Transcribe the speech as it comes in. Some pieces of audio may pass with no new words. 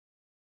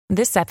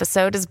This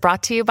episode is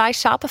brought to you by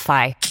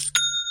Shopify.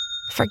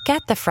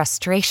 Forget the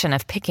frustration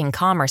of picking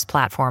commerce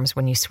platforms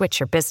when you switch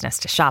your business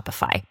to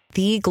Shopify,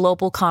 the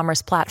global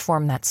commerce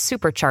platform that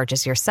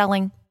supercharges your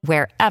selling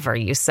wherever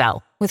you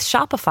sell. With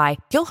Shopify,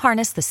 you'll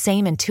harness the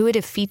same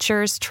intuitive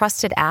features,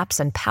 trusted apps,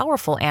 and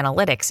powerful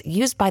analytics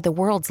used by the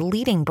world's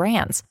leading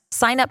brands.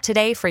 Sign up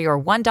today for your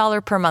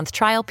 $1 per month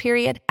trial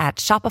period at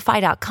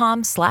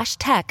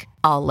shopify.com/tech,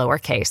 all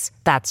lowercase.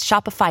 That's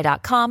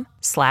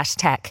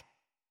shopify.com/tech.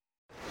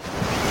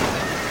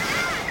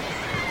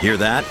 Hear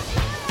that?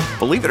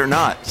 Believe it or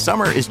not,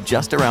 summer is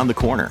just around the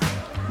corner.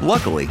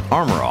 Luckily,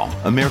 Armor All,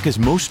 America's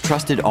most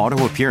trusted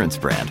auto appearance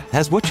brand,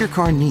 has what your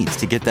car needs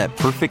to get that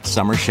perfect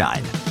summer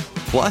shine.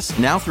 Plus,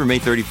 now through May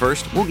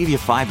 31st, we'll give you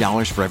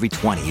 $5 for every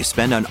 $20 you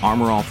spend on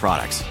Armor All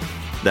products.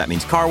 That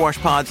means car wash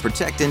pods,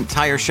 protectant,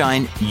 tire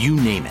shine, you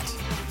name it.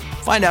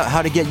 Find out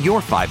how to get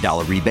your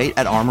 $5 rebate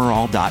at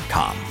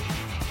armorall.com.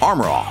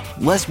 Armor All,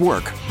 less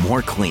work,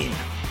 more clean.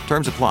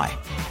 Terms apply.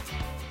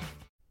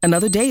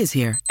 Another day is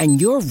here,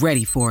 and you're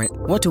ready for it.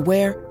 What to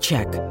wear?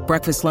 Check.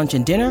 Breakfast, lunch,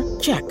 and dinner?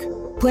 Check.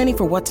 Planning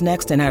for what's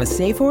next and how to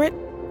save for it?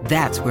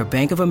 That's where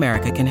Bank of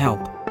America can help.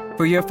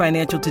 For your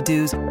financial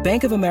to-dos,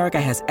 Bank of America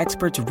has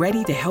experts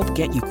ready to help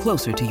get you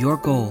closer to your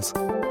goals.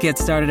 Get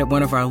started at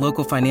one of our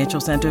local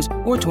financial centers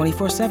or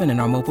 24/7 in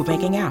our mobile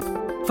banking app.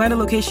 Find a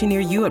location near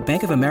you at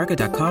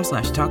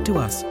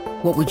bankofamerica.com/talktous.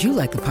 What would you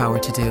like the power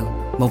to do?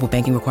 Mobile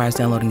banking requires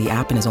downloading the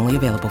app and is only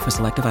available for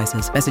select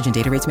devices. Message and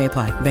data rates may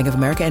apply. Bank of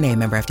America N.A.,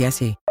 member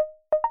FDIC.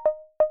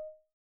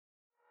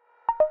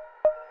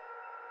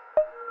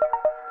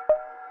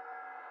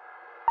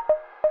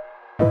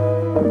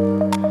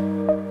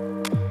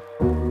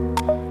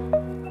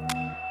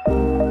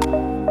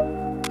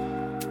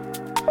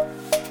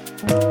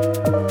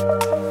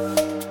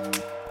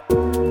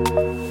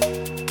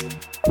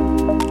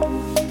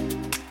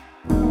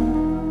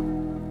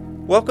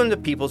 Welcome to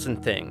Peoples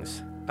and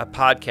Things, a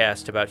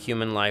podcast about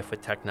human life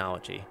with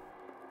technology.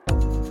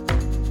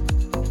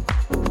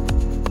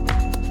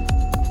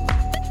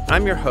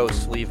 I'm your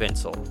host, Lee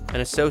Vinsel,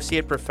 an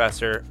associate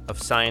professor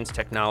of science,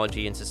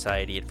 technology, and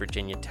society at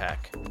Virginia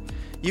Tech.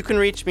 You can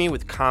reach me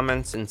with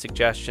comments and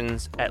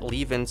suggestions at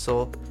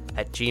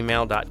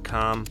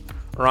leevinsel@gmail.com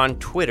or on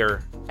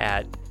Twitter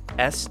at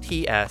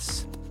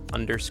sts_news.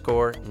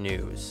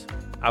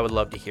 I would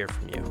love to hear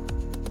from you.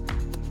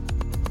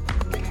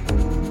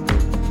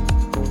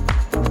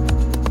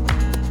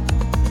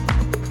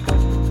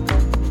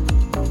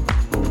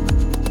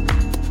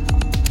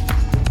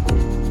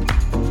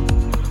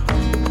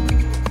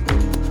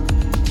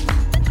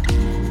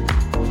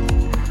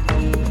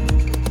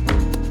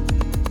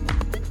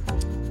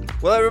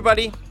 Well,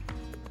 everybody,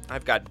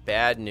 I've got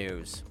bad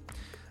news.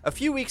 A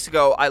few weeks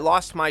ago, I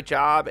lost my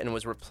job and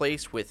was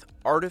replaced with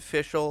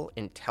artificial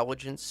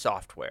intelligence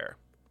software.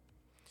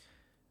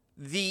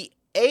 The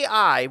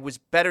AI was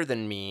better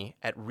than me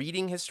at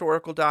reading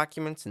historical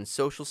documents and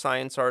social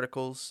science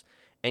articles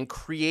and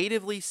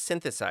creatively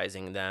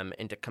synthesizing them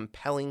into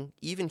compelling,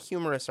 even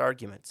humorous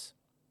arguments.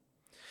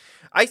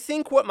 I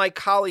think what my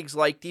colleagues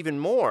liked even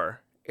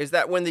more is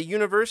that when the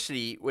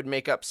university would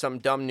make up some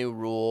dumb new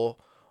rule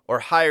or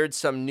hired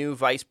some new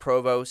vice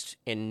provost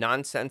in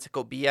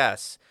nonsensical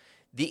BS,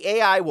 the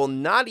AI will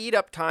not eat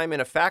up time in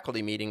a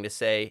faculty meeting to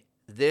say,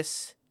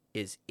 "This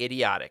is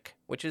idiotic,"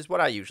 which is what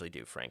I usually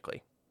do,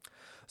 frankly.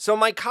 So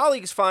my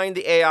colleagues find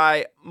the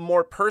AI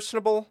more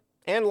personable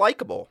and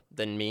likable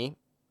than me,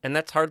 and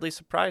that's hardly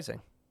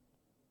surprising.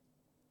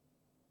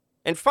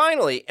 And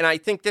finally, and I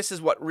think this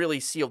is what really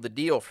sealed the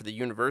deal for the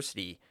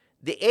university,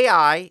 the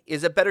AI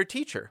is a better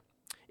teacher.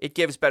 It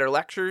gives better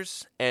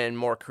lectures and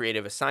more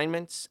creative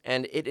assignments,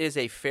 and it is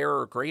a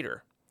fairer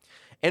grader.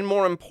 And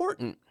more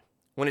important,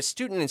 when a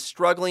student is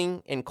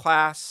struggling in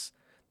class,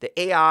 the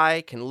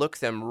AI can look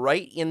them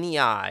right in the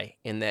eye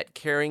in that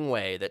caring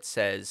way that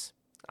says,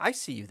 "I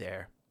see you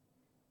there.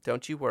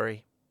 Don't you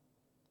worry.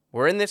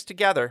 We're in this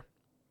together.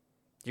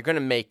 You're going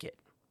to make it.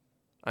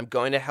 I'm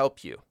going to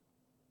help you.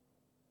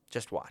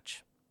 Just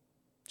watch.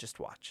 Just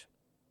watch."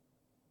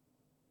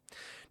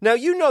 Now,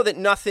 you know that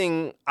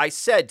nothing I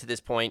said to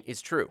this point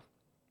is true.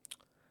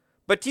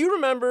 But do you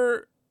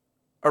remember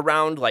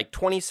around like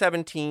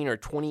 2017 or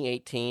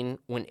 2018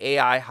 when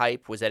AI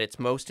hype was at its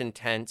most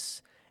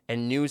intense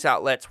and news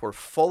outlets were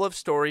full of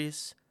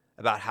stories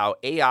about how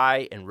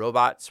AI and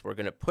robots were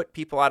going to put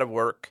people out of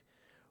work,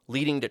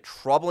 leading to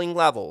troubling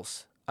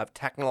levels of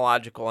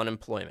technological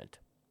unemployment?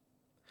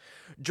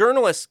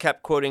 Journalists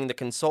kept quoting the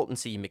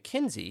consultancy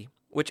McKinsey,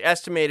 which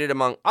estimated,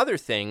 among other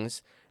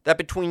things, that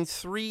between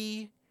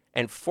 3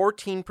 and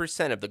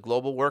 14% of the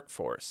global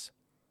workforce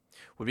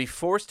would be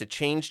forced to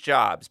change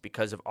jobs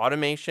because of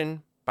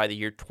automation by the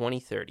year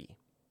 2030.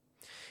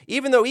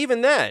 Even though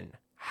even then,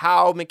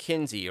 how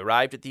McKinsey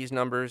arrived at these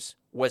numbers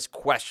was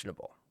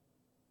questionable.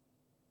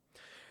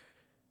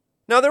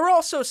 Now, there were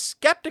also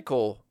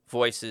skeptical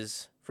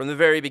voices from the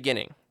very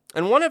beginning,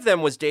 and one of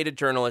them was data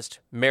journalist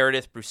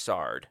Meredith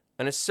Broussard,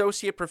 an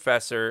associate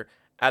professor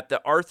at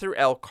the Arthur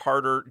L.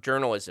 Carter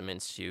Journalism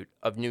Institute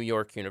of New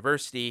York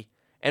University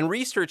and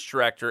research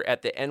director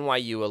at the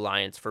NYU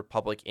Alliance for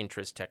Public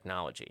Interest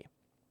Technology.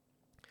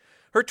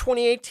 Her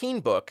 2018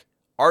 book,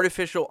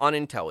 Artificial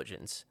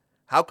Unintelligence: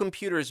 How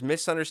Computers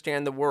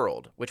Misunderstand the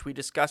World, which we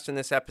discussed in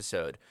this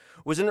episode,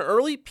 was an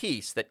early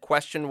piece that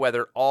questioned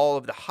whether all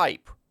of the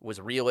hype was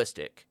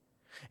realistic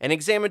and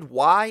examined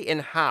why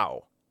and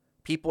how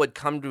people had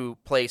come to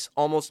place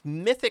almost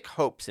mythic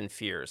hopes and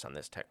fears on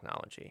this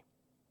technology.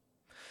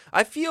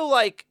 I feel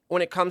like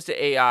when it comes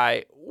to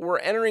AI, we're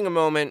entering a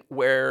moment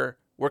where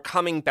we're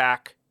coming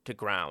back to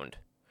ground.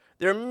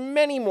 There are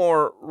many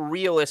more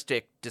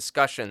realistic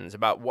discussions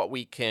about what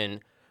we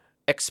can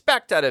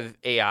expect out of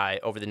AI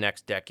over the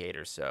next decade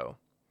or so.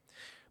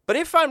 But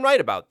if I'm right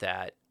about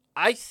that,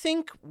 I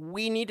think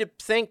we need to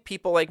thank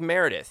people like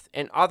Meredith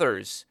and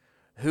others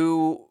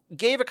who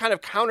gave a kind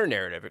of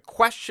counter-narrative, it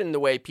questioned the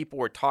way people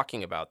were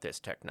talking about this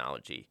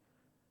technology.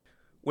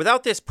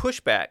 Without this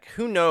pushback,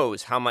 who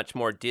knows how much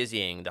more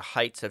dizzying the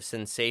heights of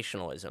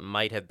sensationalism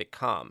might have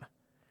become,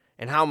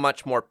 and how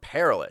much more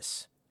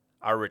perilous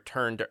our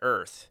return to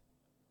Earth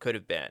could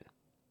have been.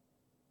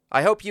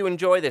 I hope you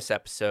enjoy this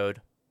episode.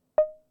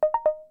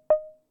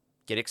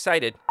 Get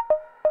excited.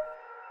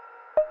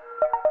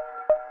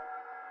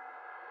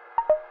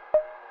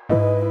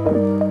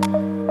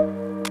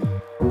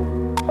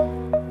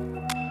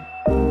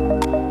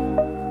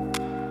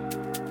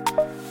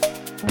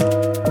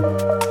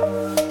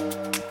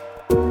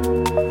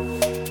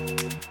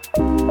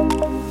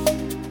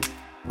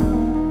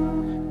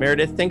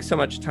 Meredith, thanks so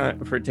much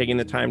for taking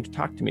the time to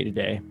talk to me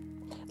today.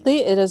 Lee,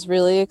 it is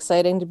really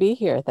exciting to be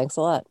here. Thanks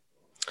a lot.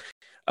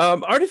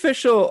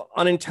 Artificial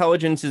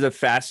Unintelligence is a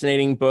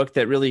fascinating book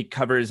that really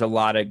covers a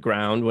lot of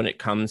ground when it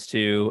comes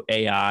to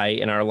AI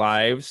in our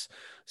lives.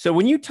 So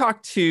when you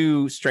talk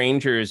to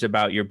strangers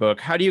about your book,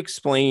 how do you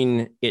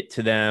explain it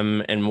to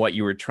them and what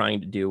you were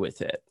trying to do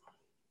with it?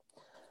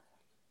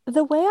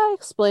 The way I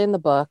explain the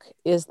book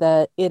is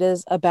that it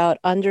is about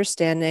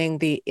understanding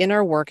the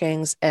inner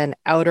workings and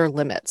outer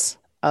limits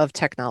of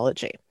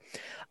technology.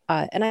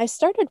 And I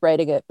started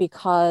writing it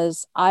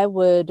because I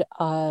would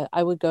go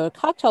to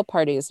cocktail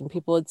parties and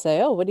people would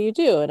say, "Oh, what do you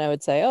do?" And I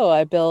would say, "Oh,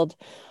 I build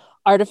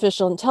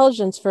artificial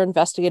intelligence for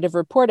investigative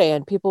reporting."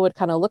 And people would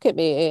kind of look at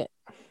me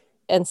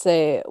and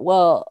say,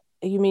 "Well,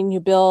 you mean you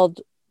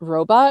build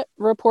robot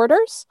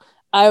reporters?"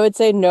 I would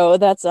say, "No,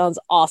 that sounds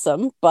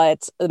awesome,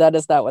 but that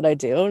is not what I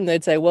do." And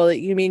they'd say, "Well,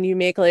 you mean you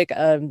make like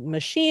a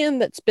machine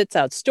that spits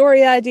out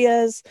story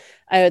ideas?"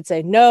 I would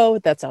say, "No,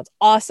 that sounds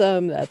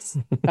awesome. That's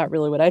not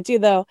really what I do,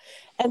 though."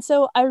 And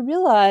so I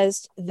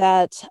realized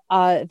that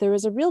there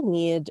was a real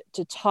need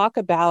to talk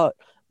about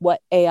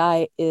what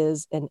AI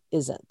is and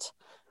isn't,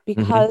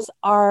 because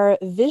our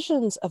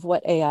visions of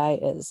what AI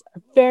is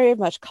are very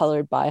much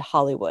colored by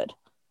Hollywood.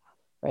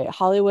 Right?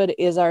 Hollywood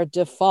is our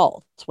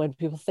default. When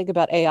people think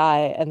about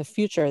AI and the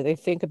future, they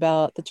think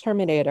about the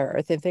Terminator,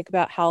 or they think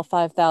about HAL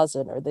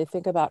 5000, or they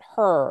think about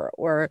Her,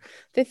 or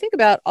they think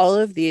about all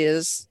of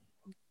these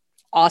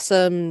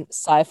awesome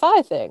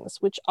sci-fi things,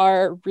 which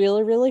are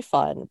really, really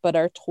fun, but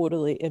are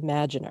totally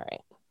imaginary.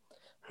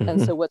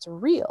 And so what's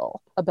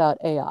real about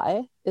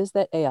AI is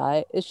that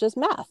AI is just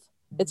math.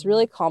 It's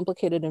really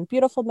complicated and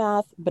beautiful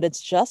math, but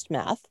it's just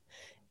math.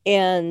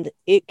 And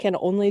it can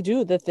only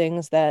do the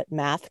things that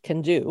math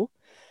can do.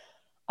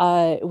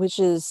 Which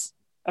is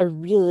a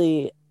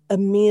really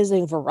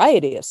amazing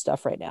variety of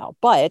stuff right now.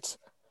 But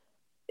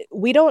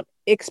we don't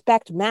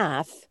expect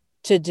math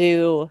to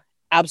do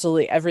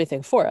absolutely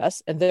everything for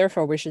us, and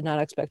therefore we should not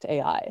expect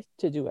AI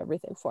to do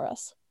everything for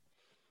us.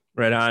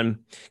 Right on.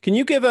 Can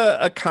you give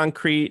a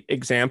concrete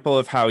example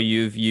of how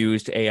you've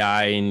used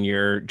AI in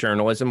your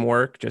journalism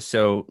work, just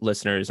so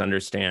listeners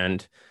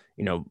understand,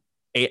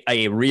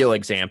 a real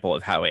example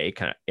of how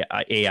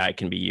AI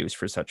can be used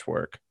for such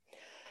work?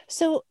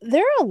 So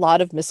there are a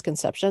lot of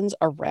misconceptions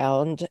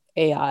around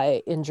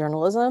AI in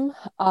journalism.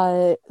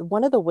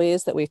 One of the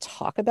ways that we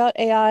talk about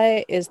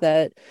AI is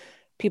that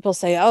people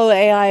say, "Oh,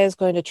 AI is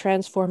going to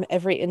transform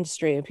every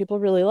industry." And people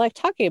really like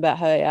talking about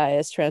how AI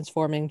is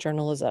transforming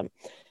journalism.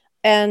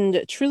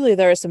 And truly,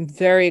 there are some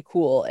very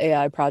cool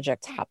AI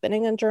projects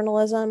happening in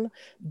journalism,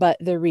 but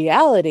the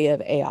reality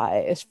of AI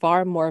is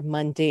far more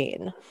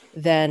mundane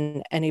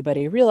than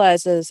anybody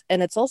realizes.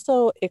 And it's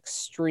also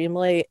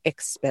extremely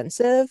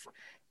expensive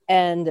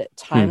and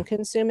time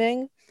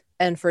consuming.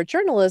 And for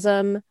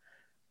journalism,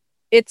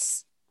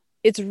 it's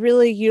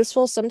really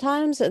useful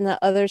sometimes, and at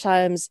other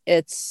times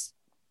it's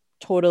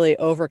totally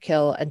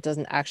overkill and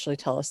doesn't actually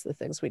tell us the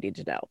things we need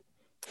to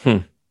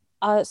know.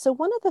 So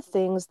one of the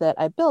things that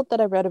I built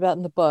that I read about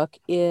in the book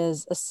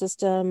is a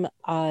system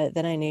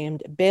that I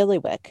named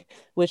Bailiwick,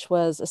 which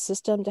was a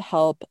system to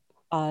help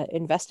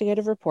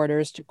investigative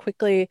reporters to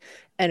quickly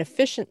and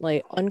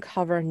efficiently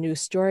uncover new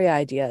story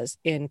ideas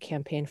in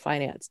campaign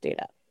finance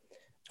data.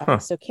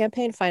 So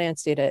campaign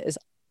finance data is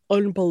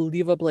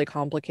unbelievably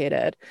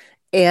complicated.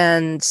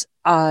 And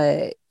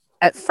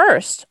at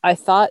first, I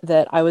thought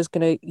that I was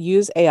going to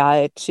use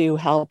AI to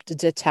help to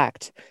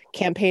detect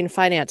campaign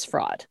finance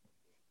fraud.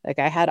 Like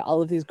I had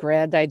all of these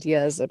grand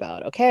ideas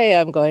about, okay,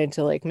 I'm going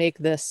to like make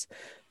this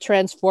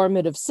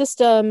transformative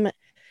system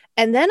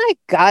And then I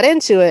got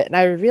into it and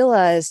I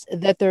realized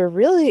that there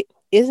really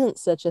isn't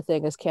such a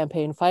thing as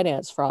campaign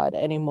finance fraud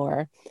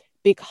anymore,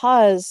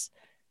 because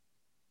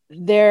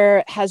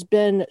there has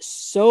been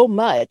so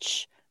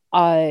much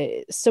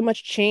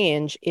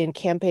change in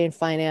campaign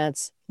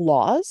finance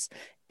laws,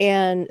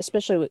 and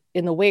especially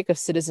in the wake of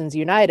Citizens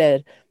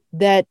United,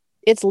 that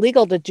it's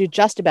legal to do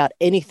just about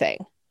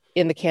anything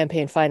in the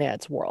campaign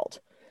finance world,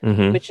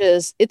 Mm-hmm. which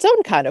is its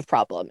own kind of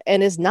problem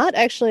and is not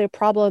actually a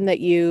problem that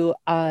you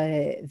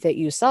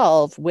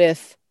solve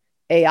with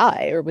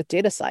AI or with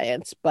data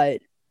science,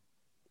 but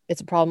it's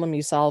a problem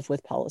you solve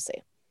with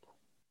policy.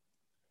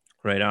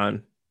 Right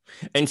on.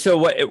 And so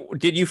what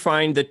did you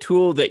find the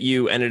tool that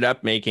you ended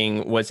up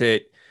making? Was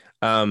it,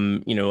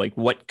 like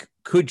what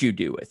could you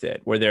do with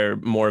it? Were there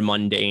more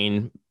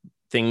mundane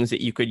things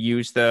that you could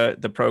use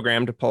the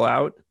program to pull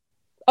out?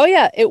 Oh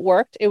yeah, it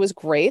worked. It was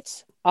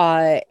great.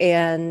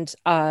 And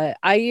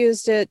I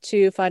used it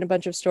to find a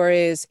bunch of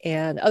stories,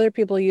 and other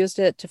people used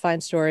it to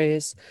find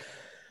stories.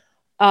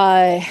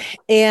 Uh,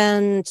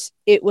 and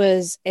it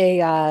was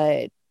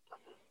it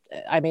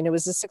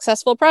was a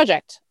successful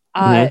project.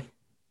 Mm-hmm.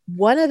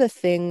 One of the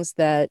things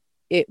that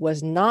it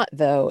was not,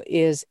 though,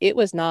 is it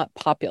was not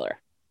popular.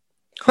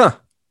 Huh.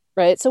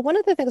 Right. So one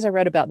of the things I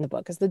wrote about in the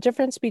book is the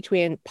difference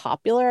between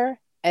popular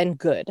and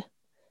good.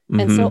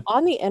 And Mm-hmm. so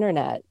on the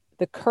internet,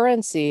 the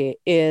currency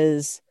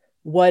is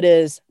what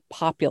is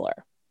popular.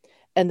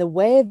 And the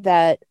way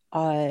that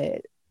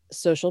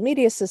social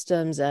media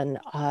systems and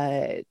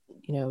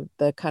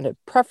the kind of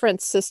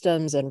preference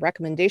systems and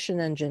recommendation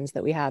engines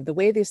that we have, the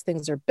way these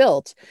things are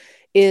built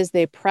is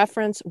they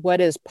preference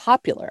what is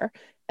popular,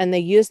 and they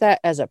use that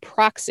as a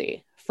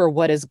proxy for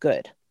what is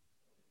good.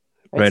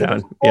 Right. Right So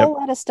there's on. a Yep. whole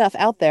lot of stuff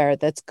out there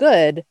that's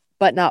good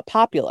but not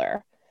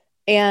popular.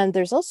 And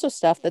there's also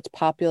stuff that's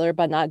popular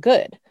but not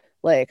good.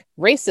 Like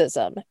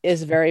racism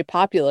is very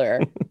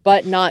popular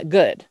but not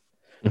good.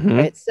 Mm-hmm.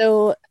 Right.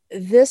 So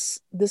this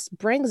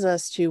brings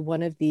us to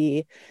one of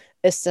the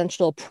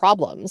essential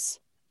problems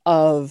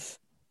of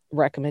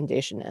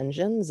recommendation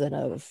engines and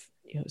of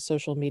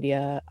social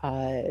media,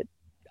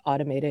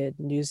 automated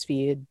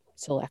newsfeed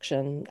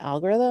selection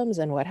algorithms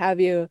and what have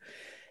you,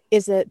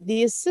 is that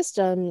these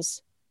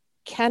systems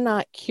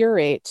cannot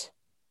curate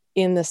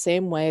in the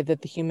same way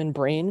that the human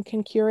brain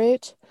can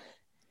curate,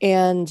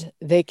 and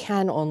they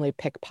can only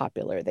pick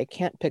popular. They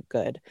can't pick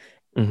good.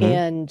 Mm-hmm.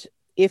 And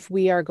if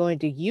we are going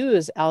to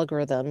use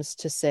algorithms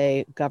to,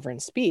 say, govern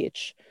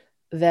speech,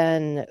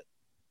 then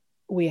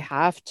we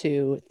have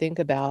to think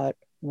about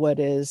what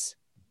is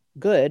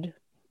good,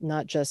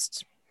 not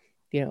just,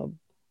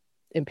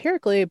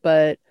 empirically,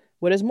 but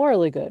what is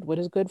morally good, what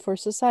is good for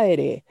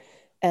society.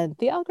 And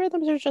the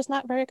algorithms are just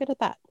not very good at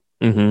that.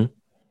 Mm-hmm.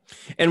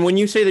 And when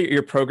you say that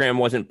your program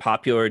wasn't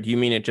popular, do you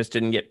mean it just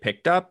didn't get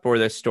picked up, or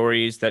the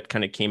stories that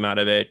kind of came out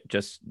of it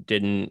just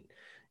didn't,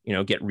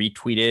 get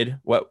retweeted?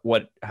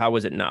 How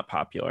was it not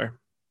popular?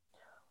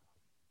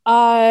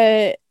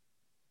 Uh,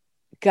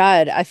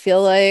 God, I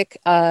feel like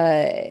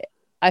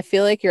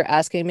you're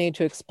asking me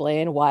to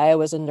explain why I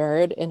was a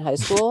nerd in high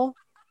school.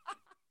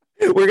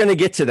 We're going to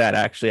get to that,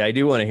 actually. I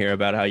do want to hear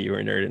about how you were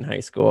a nerd in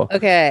high school.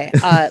 Okay,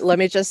 let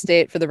me just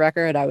state for the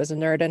record, I was a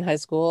nerd in high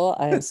school.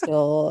 I am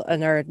still a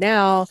nerd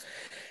now.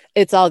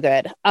 It's all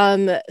good.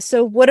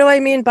 So what do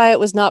I mean by it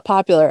was not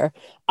popular?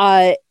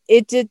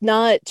 It did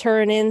not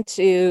turn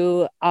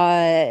into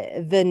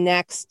the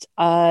next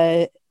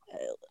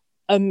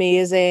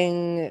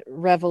amazing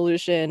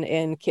revolution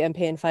in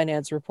campaign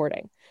finance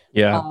reporting.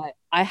 Yeah.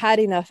 I had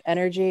enough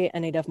energy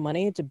and enough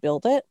money to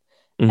build it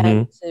and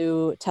Mm-hmm.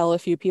 to tell a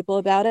few people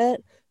about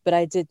it, but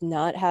I did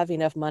not have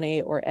enough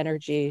money or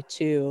energy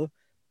to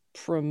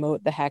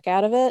promote the heck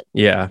out of it.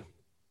 Yeah.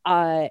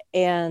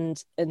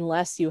 And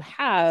unless you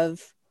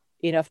have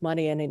enough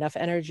money and enough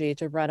energy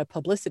to run a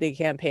publicity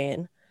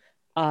campaign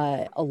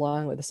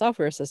along with the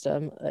software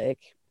system,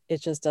 like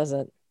it just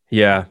doesn't,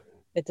 Yeah.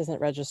 it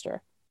doesn't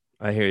register.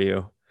 I hear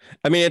you.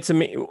 I mean,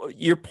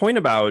 your point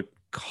about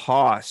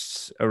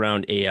costs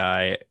around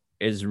AI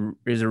is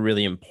a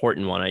really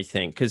important one, I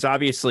think, because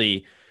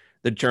obviously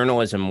the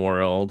journalism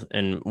world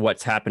and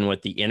what's happened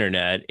with the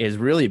internet has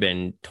really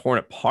been torn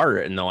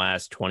apart in the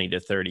last 20 to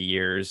 30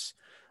 years,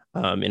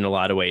 in a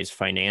lot of ways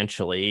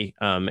financially.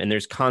 And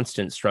there's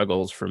constant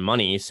struggles for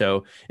money.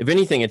 So if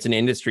anything, it's an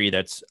industry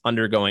that's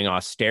undergoing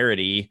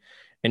austerity.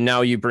 And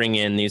now you bring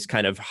in these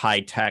kind of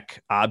high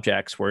tech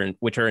objects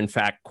which are in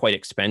fact quite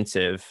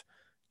expensive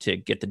to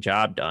get the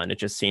job done. It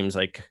just seems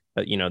like,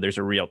 there's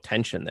a real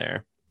tension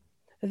there.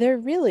 There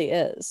really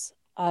is.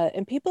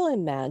 And people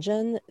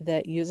imagine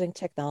that using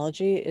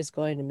technology is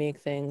going to make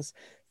things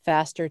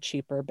faster,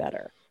 cheaper,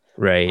 better.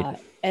 Right.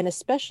 And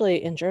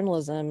especially in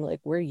journalism,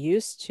 like we're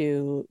used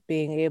to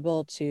being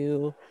able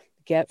to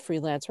get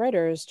freelance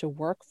writers to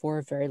work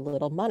for very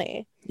little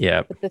money.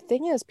 Yeah. But the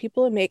thing is,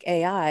 people who make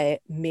AI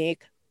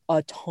make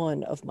a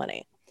ton of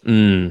money.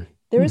 Mm.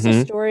 There was a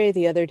Hmm. story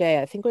the other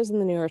day, I think it was in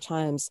the New York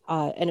Times,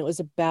 and it was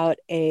about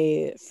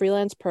a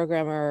freelance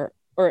programmer,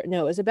 or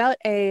no, it was about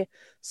a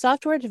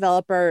software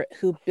developer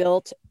who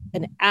built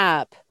an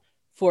app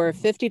for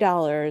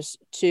 $50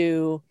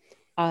 to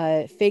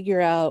figure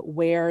out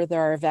where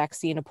there are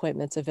vaccine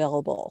appointments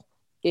available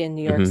in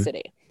New York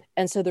City.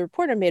 And so the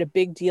reporter made a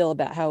big deal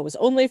about how it was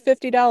only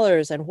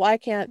 $50 and why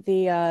can't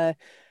the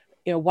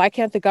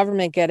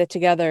government get it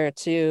together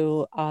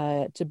to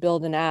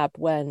build an app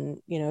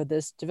when,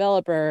 this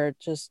developer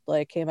just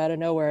like came out of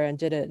nowhere and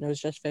did it and it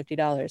was just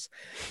 $50.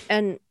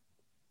 And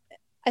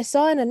I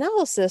saw an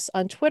analysis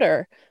on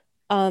Twitter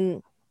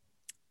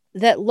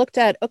that looked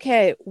at,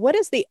 okay, what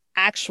is the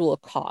actual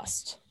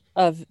cost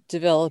of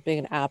developing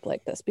an app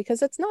like this?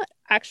 Because it's not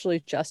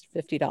actually just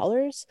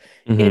 $50.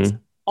 It's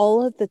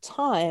all of the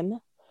time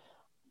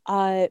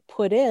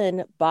put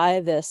in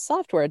by this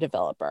software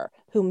developer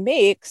who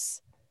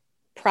makes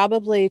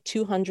probably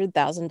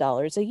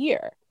 $200,000 a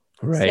year.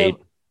 Right.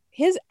 So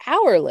his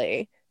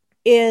hourly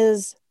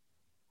is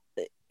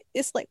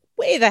like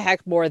way the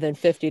heck more than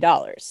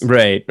 $50.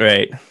 Right.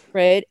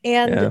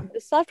 And Yeah.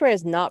 the software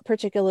is not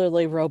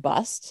particularly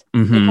robust.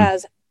 It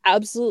has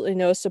absolutely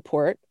no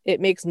support. It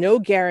makes no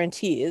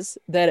guarantees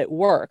that it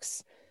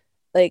works.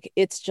 Like,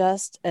 it's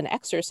just an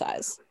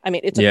exercise. I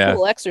mean, it's a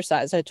cool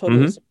exercise. I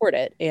totally support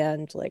it.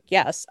 And like,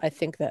 yes, I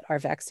think that our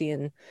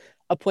vaccine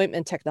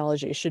appointment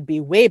technology should be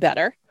way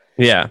better.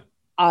 Yeah.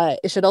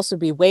 It should also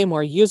be way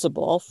more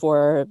usable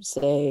for,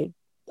 say,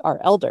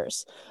 our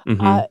elders.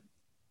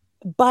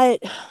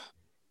 But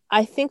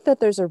I think that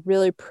there's a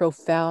really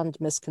profound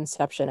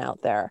misconception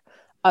out there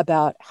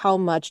about how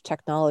much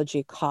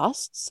technology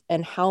costs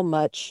and how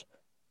much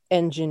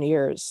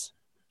engineers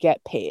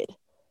get paid.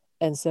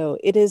 And so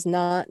it is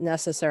not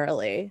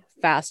necessarily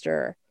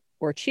faster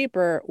or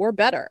cheaper or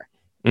better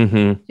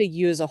to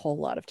use a whole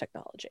lot of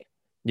technology.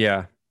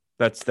 Yeah.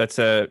 That's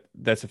a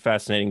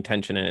fascinating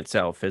tension in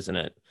itself, isn't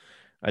it?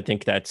 I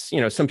think that's,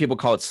 some people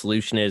call it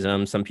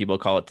solutionism, some people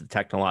call it the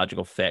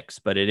technological fix,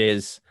 but it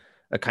is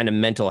a kind of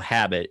mental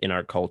habit in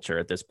our culture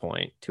at this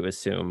point to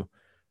assume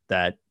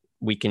that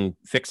we can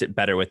fix it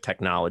better with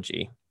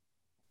technology.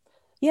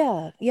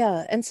 Yeah.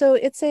 And so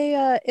it's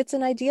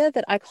an idea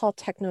that I call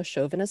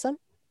techno-chauvinism,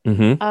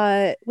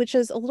 which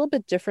is a little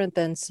bit different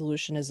than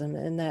solutionism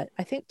in that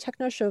I think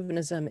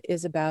techno-chauvinism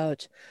is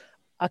about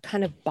a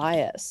kind of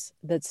bias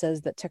that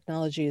says that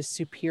technology is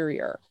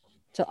superior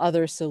to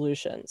other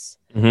solutions.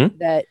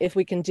 That if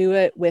we can do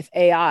it with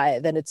AI,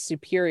 then it's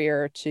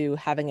superior to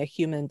having a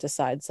human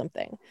decide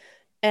something.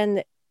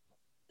 And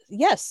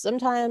yes,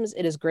 sometimes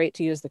it is great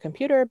to use the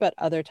computer, but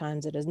other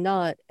times it is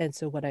not. And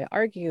so what I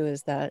argue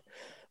is that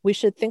we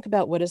should think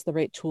about what is the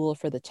right tool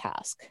for the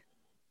task.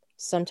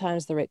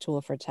 Sometimes the right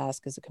tool for a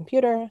task is a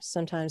computer.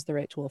 Sometimes the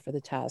right tool for the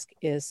task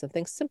is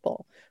something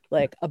simple,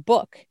 like a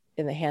book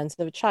in the hands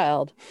of a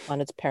child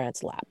on its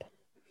parents' lap.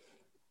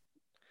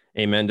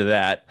 Amen to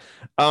that.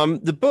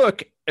 The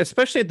book,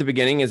 especially at the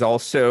beginning, is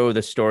also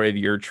the story of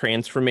your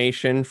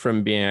transformation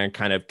from being a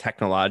kind of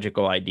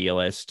technological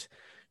idealist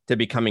to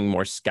becoming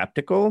more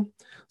skeptical.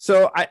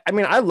 So, I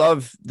mean, I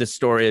love the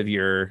story of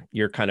your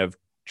kind of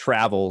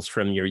travels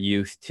from your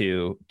youth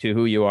to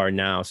who you are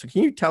now. So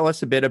can you tell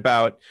us a bit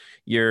about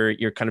your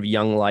kind of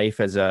young life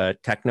as a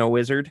techno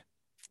wizard?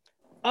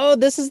 Oh,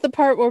 this is the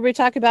part where we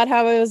talk about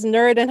how I was a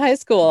nerd in high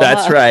school.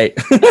 That's right.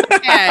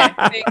 Okay,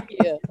 thank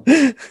you.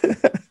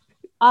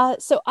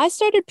 So I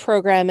started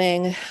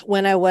programming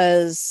when I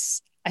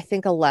was, I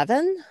think,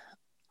 11.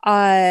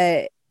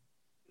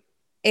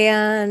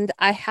 And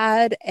I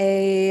had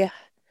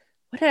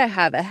what did I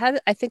have? I had,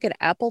 I think, an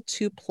Apple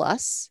II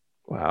Plus.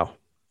 Wow.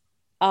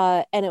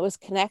 And it was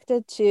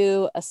connected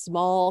to a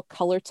small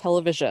color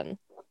television,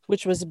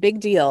 which was a big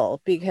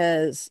deal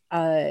because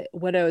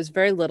when I was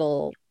very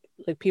little,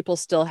 like, people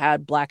still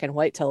had black and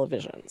white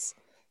televisions,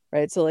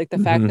 right? So like the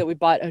fact that we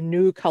bought a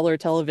new color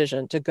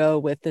television to go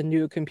with the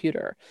new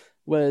computer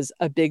was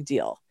a big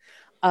deal.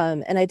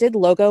 And I did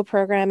Logo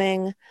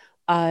programming.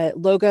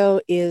 Logo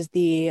is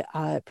the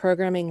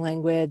programming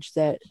language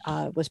that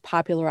was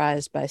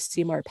popularized by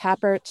Seymour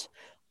Papert.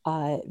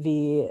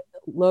 The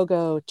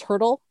Logo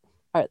turtle,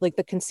 like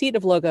the conceit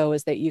of Logo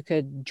is that you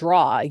could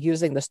draw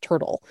using this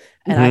turtle.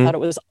 And I thought it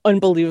was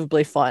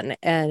unbelievably fun.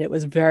 And it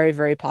was very,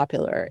 very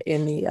popular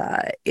in the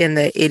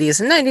 80s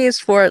and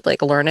 90s for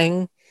like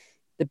learning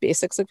the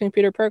basics of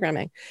computer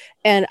programming.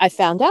 And I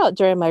found out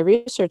during my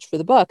research for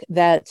the book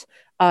that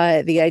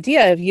the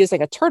idea of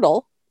using a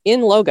turtle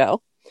in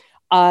Logo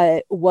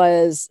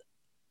was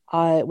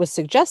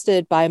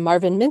suggested by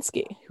Marvin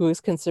Minsky, who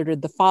is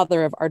considered the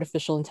father of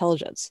artificial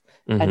intelligence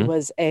and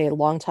was a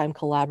longtime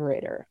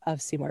collaborator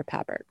of Seymour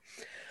Papert.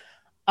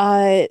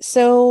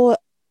 So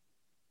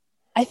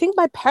I think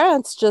my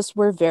parents just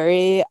were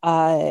very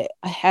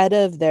ahead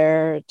of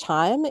their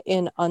time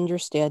in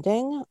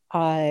understanding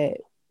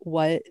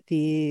what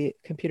the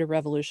computer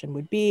revolution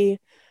would be.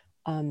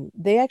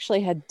 They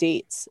actually had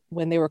dates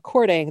when they were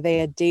courting. They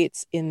had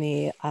dates in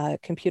the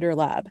computer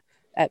lab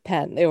at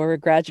Penn. They were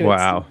graduate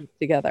Wow. students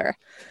together.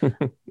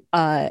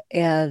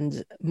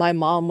 And my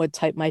mom would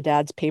type my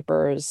dad's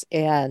papers,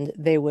 and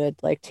they would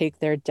like take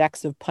their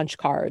decks of punch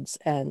cards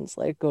and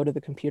like go to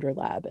the computer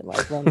lab and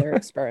like run their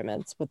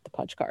experiments with the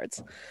punch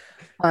cards,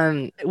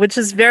 which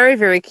is very,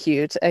 very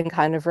cute and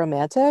kind of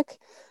romantic.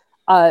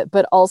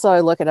 But also I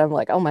look at them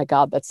like, oh my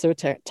God, that's so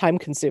time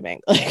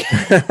consuming. Like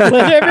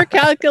whatever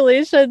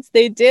calculations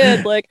they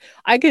did, like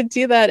I could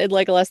do that in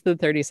like less than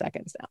 30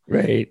 seconds now.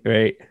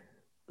 Right.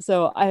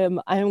 So I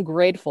am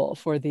grateful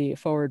for the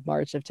forward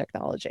march of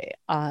technology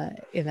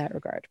in that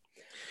regard.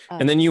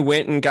 And then you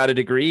went and got a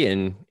degree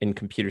in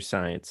computer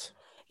science.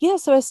 Yeah,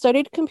 so I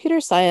studied computer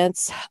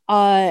science,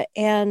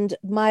 and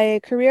my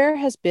career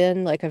has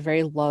been like a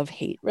very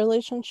love-hate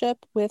relationship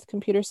with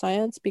computer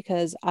science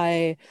because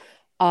I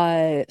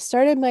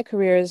started my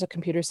career as a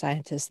computer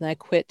scientist and I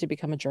quit to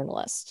become a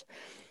journalist.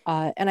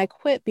 And I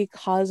quit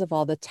because of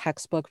all the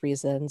textbook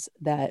reasons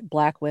that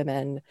Black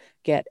women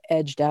get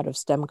edged out of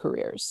STEM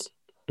careers.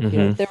 You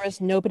know, there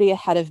was nobody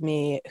ahead of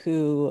me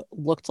who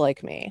looked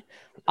like me.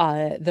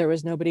 There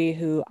was nobody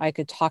who I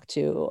could talk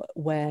to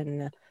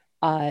when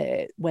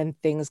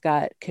things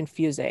got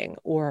confusing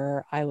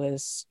or I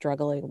was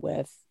struggling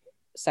with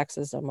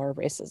sexism or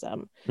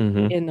racism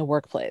in the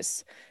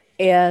workplace.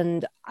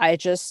 And I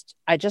just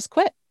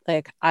quit.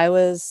 Like I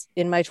was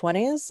in my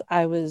 20s,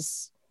 I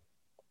was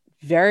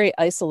very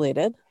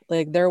isolated.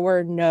 Like there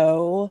were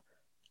no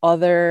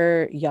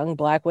other young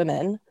Black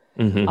women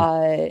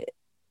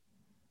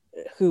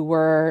who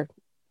were,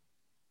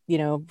 you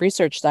know,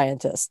 research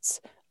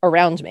scientists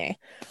around me.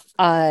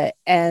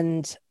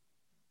 And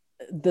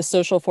the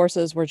social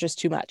forces were just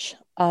too much.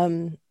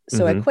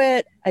 So I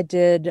quit. I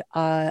did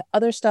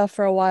other stuff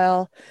for a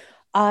while.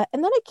 And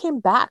then I came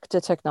back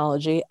to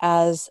technology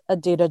as a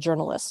data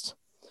journalist.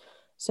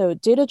 So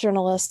data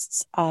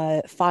journalists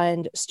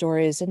find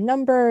stories in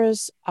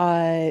numbers.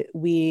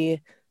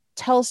 We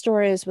tell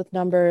stories with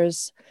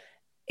numbers.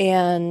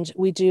 And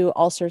we do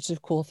all sorts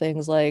of cool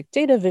things like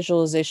data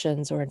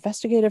visualizations or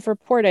investigative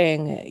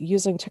reporting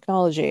using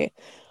technology.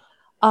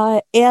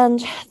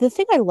 And the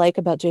thing I like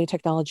about doing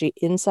technology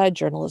inside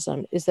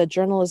journalism is that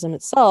journalism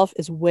itself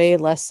is way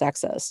less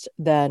sexist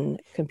than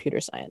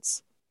computer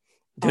science.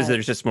 Because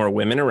there's just more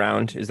women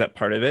around. Is that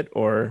part of it?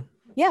 Or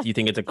do you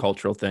think it's a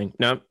cultural thing?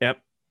 No,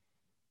 yep.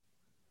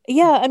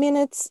 Yeah, I mean,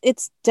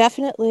 it's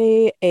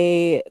definitely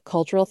a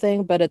cultural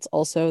thing, but it's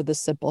also the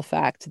simple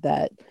fact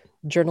that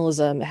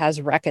journalism has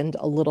reckoned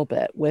a little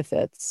bit with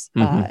its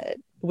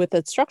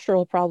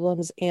structural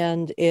problems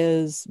and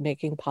is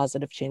making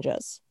positive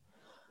changes.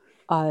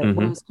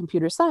 Whereas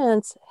computer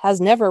science has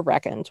never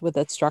reckoned with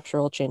its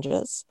structural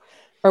changes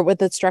or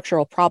with its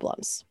structural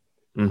problems.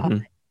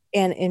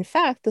 And in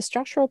fact, the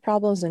structural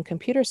problems in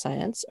computer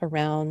science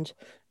around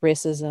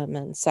racism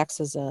and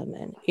sexism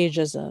and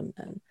ageism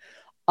and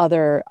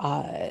other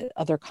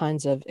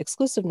kinds of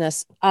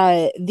exclusiveness,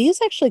 these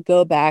actually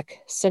go back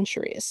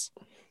centuries.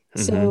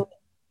 So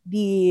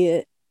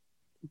the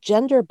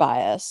gender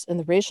bias and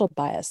the racial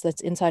bias that's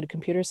inside of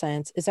computer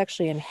science is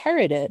actually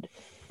inherited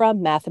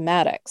from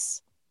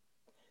mathematics.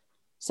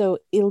 So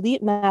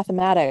elite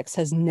mathematics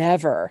has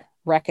never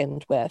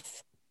reckoned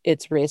with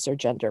its race or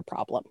gender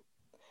problem.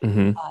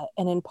 And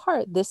in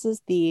part, this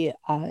is the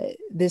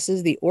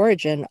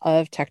origin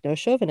of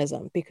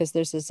techno-chauvinism, because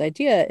there's this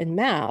idea in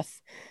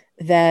math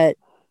that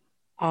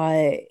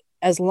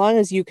as long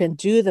as you can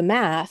do the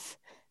math,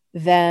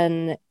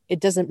 then it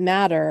doesn't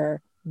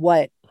matter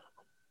what,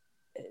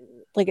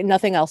 like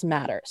nothing else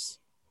matters.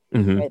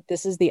 Right?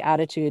 This is the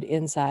attitude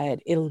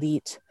inside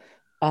elite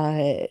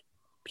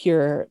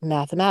pure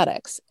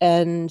mathematics.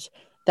 And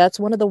that's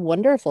one of the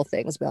wonderful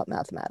things about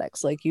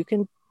mathematics. Like you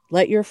can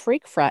let your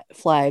freak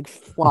flag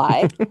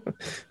fly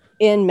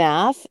in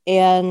math.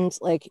 And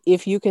like,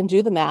 if you can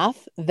do the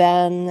math,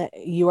 then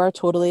you are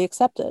totally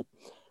accepted.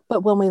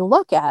 But when we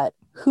look at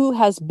who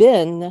has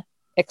been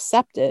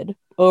accepted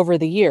over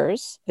the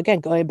years, again,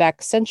 going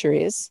back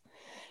centuries,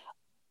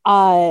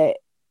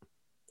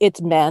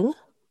 it's men.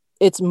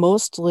 It's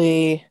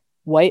mostly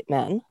white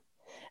men.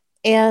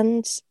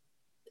 And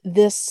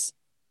this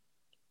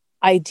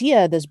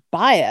idea, this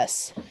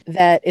bias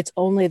that it's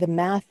only the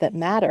math that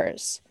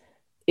matters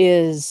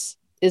is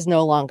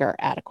no longer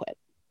adequate.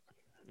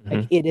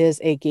 Like it is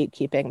a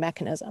gatekeeping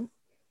mechanism.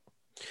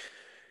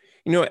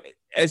 You know,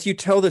 as you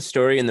tell the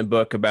story in the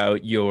book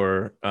about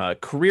your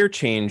career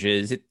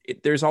changes,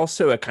 there's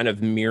also a kind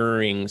of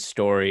mirroring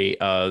story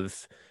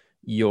of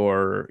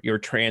your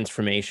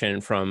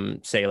transformation from,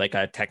 say, like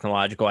a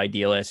technological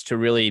idealist to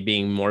really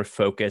being more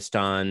focused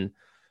on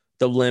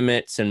the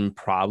limits and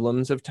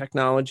problems of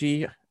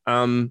technology.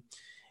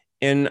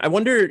 And I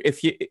wonder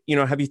if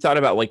have you thought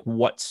about like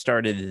what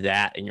started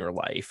that in your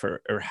life,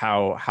 or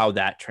how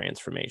that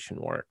transformation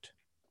worked?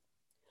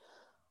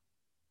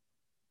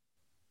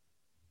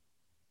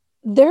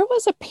 There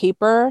was a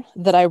paper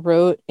that I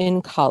wrote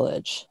in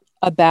college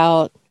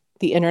about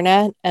the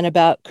internet and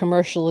about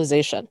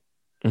commercialization.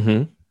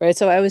 Right.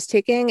 So I was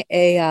taking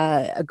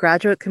a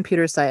graduate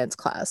computer science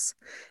class,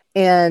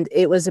 and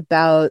it was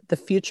about the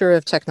future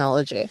of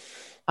technology.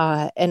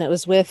 And it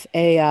was with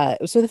a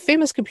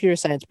famous computer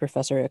science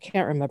professor. I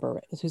can't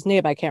remember whose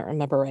name I can't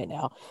remember right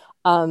now.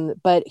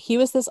 But he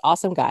was this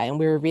awesome guy, and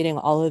we were reading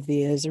all of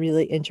these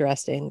really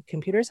interesting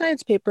computer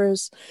science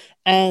papers.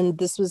 And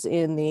this was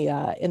in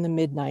the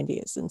mid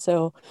 90s. And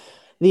so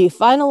the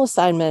final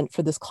assignment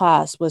for this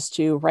class was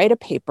to write a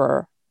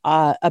paper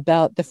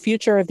about the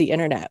future of the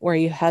internet, where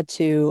you had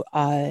to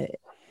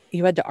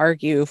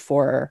argue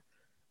for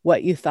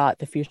what you thought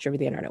the future of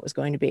the internet was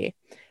going to be.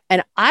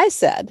 And I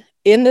said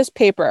in this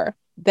paper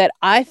that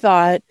I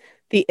thought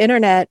the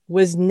internet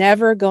was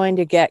never going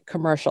to get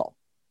commercial.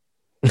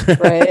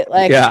 Right?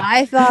 Like, Yeah.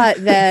 I thought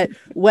that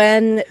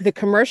when the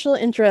commercial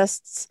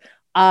interests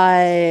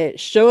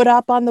showed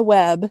up on the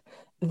web,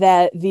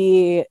 that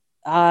the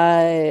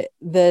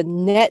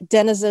net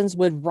denizens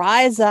would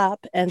rise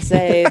up and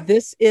say,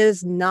 this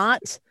is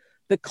not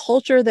the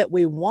culture that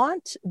we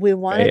want. We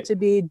want Right. it to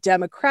be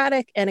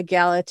democratic and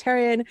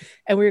egalitarian,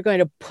 and we're going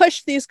to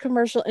push these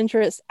commercial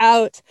interests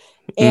out,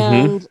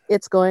 and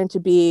it's going to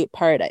be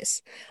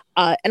paradise.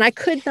 And I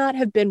could not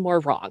have been more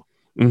wrong.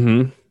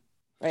 Mm-hmm.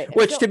 Right.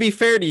 Which, to be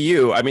fair to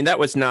you, I mean, that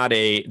was not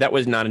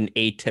an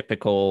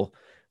atypical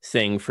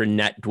thing for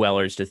net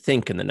dwellers to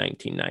think in the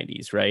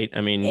 1990s, right?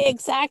 I mean,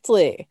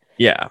 exactly.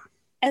 Yeah.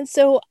 And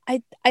so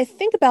I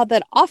think about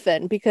that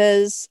often,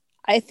 because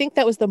I think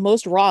that was the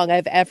most wrong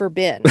I've ever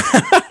been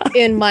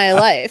in my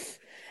life.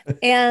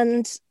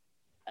 And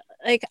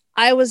like,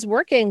 I was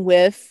working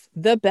with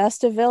the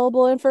best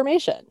available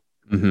information.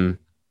 Mm-hmm.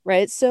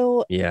 Right.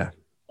 So yeah,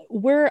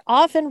 we're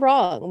often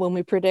wrong when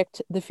we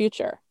predict the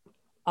future.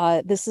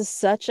 This is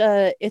such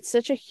a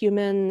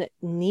human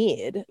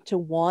need to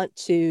want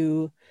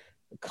to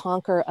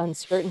conquer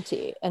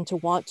uncertainty and to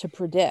want to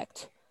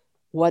predict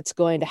what's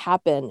going to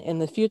happen in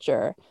the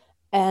future.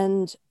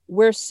 And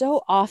we're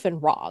so often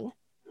wrong.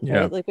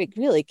 Yeah. Right? Like, we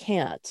really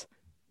can't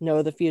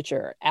know the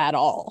future at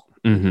all.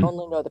 Mm-hmm. We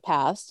only know the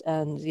past.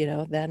 And,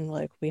 then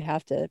like, we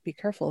have to be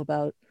careful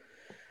about,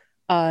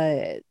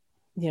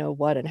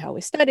 what and how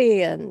we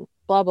study and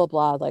blah, blah,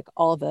 blah, like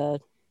all the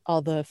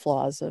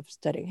flaws of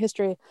studying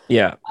history.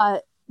 Yeah.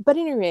 But at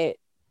any rate,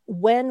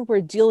 when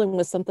we're dealing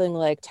with something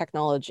like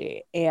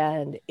technology,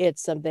 and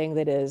it's something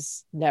that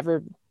has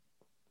never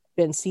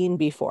been seen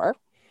before,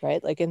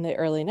 right? Like, in the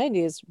early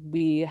 90s,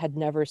 we had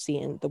never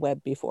seen the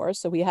web before,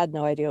 so we had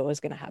no idea what was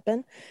going to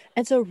happen.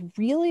 And so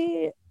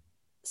really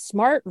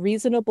smart,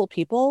 reasonable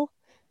people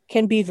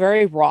can be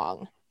very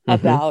wrong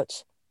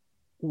about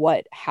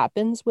what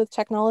happens with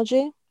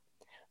technology.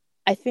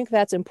 I think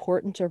that's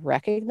important to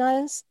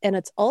recognize. And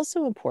it's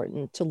also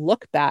important to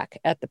look back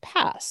at the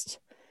past.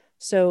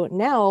 So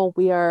now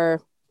we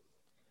are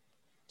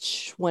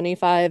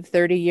 25,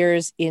 30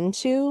 years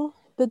into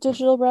the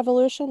digital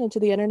revolution, into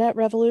the internet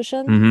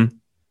revolution. Mm-hmm.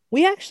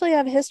 We actually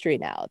have history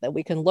now that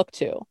we can look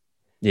to.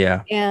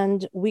 Yeah.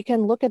 And we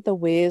can look at the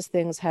ways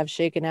things have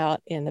shaken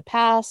out in the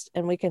past,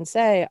 and we can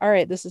say, all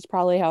right, this is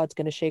probably how it's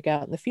going to shake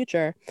out in the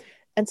future.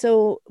 And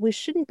so we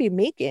shouldn't be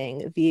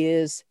making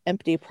these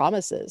empty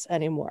promises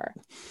anymore.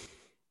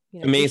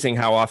 Amazing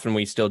how often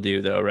we still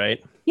do, though,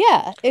 right?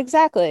 Yeah,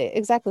 exactly.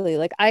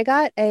 Like, I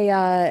got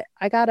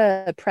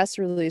a press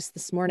release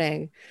this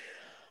morning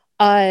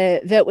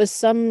that was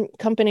some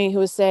company who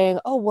was saying,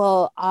 oh,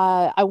 well,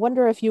 I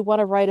wonder if you want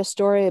to write a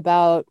story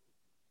about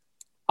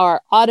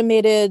our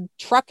automated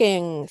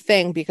trucking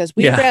thing, because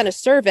we ran a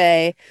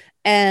survey,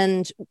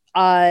 and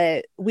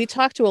we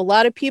talked to a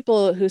lot of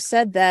people who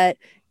said that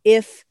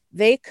if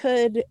they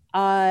could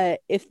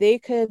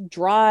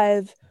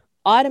drive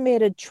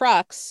automated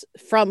trucks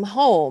from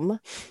home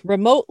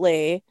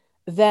remotely,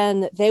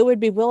 then they would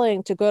be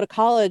willing to go to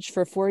college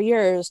for 4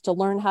 years to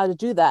learn how to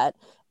do that.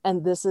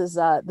 And this is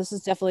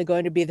definitely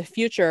going to be the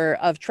future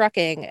of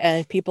trucking,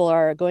 and people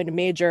are going to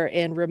major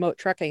in remote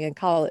trucking in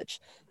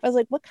college. I was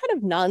like, what kind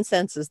of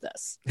nonsense is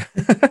this?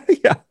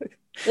 Yeah.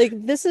 Like,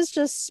 this is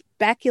just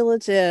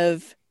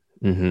speculative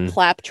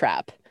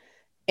claptrap.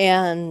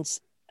 And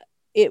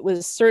it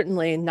was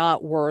certainly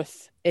not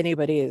worth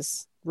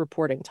anybody's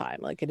reporting time.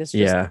 Like, it is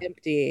just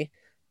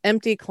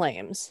empty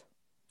claims.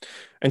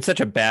 And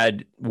such a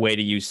bad way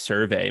to use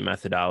survey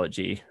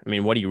methodology. I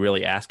mean, what are you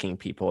really asking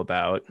people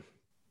about?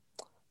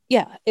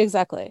 Yeah,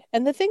 exactly.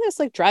 And the thing is,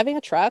 like, driving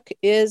a truck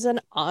is an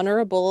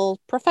honorable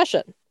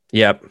profession.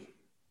 Yep.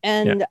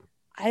 And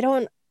I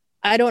don't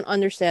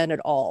understand at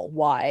all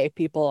why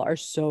people are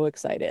so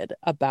excited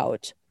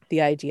about the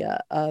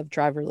idea of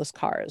driverless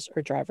cars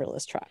or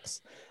driverless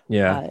trucks.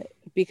 Yeah.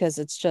 Because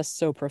it's just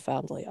so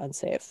profoundly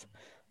unsafe.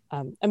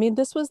 I mean,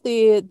 this was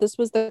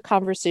the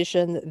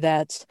conversation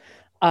that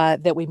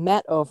we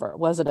met over,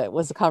 wasn't it?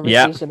 Was a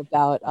conversation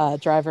about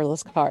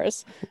driverless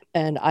cars,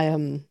 and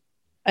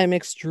I'm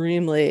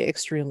extremely,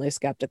 extremely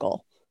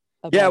skeptical.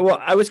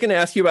 Well, I was going to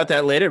ask you about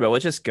that later, but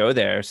let's just go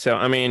there. So,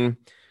 I mean,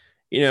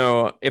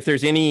 if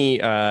there's any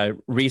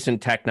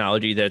recent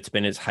technology that's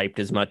been as hyped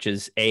as much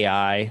as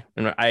AI,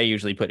 and I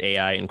usually put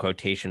AI in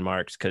quotation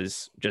marks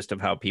because just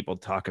of how people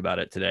talk about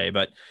it today,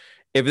 but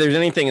if there's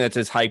anything that's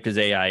as hyped as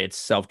AI, it's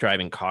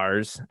self-driving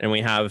cars. And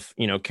we have,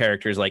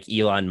 characters like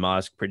Elon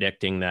Musk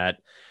predicting that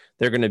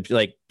they're going to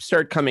like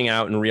start coming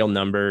out in real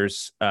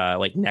numbers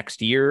like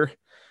next year.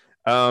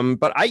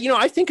 But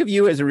I think of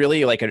you as a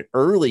really like an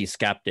early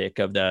skeptic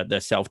of the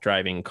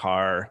self-driving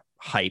car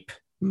hype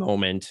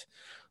moment.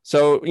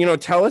 So,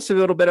 tell us a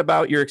little bit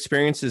about your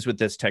experiences with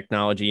this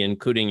technology,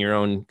 including your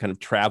own kind of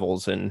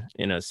travels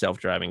in a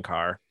self-driving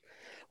car.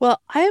 Well,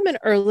 I am an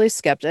early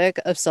skeptic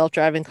of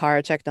self-driving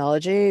car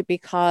technology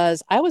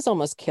because I was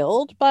almost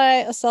killed by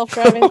a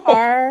self-driving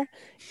car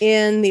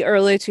in the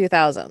early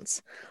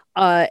 2000s.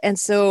 And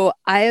so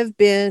I have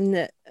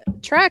been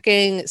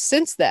tracking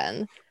since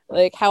then,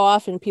 like how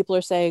often people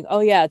are saying, oh,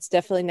 yeah, it's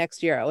definitely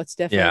next year. Oh, it's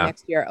definitely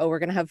next year. Oh, we're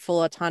going to have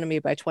full autonomy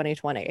by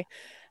 2020.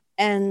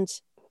 And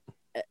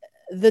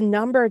the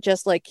number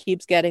just like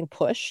keeps getting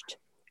pushed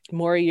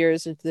more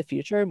years into the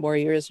future, more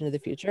years into the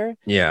future.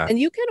 Yeah. And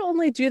you can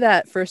only do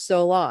that for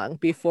so long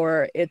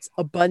before it's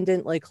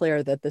abundantly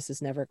clear that this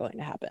is never going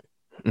to happen.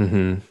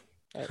 Mm-hmm.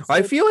 Right? So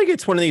I feel like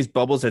it's one of these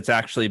bubbles that's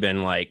actually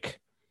been like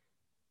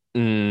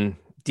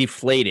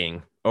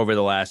deflating over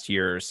the last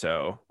year or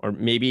so, or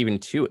maybe even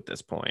two at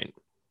this point.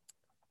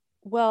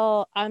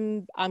 Well,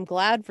 I'm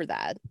glad for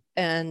that.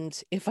 And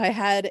if I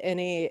had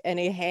any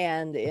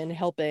hand in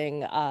helping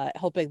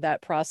that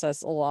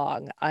process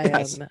along,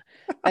 I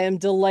am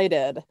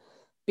delighted,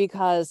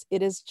 because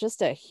it is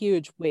just a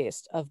huge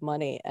waste of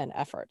money and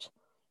effort.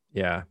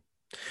 Yeah.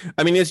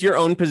 I mean, is your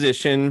own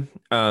position,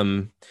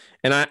 and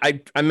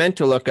I meant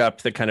to look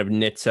up the kind of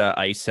NHTSA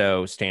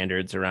ISO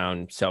standards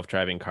around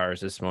self-driving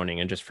cars this morning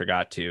and just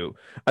forgot to.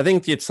 I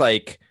think it's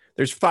like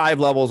there's 5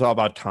 levels of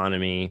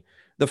autonomy.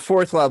 The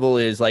 4th level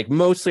is like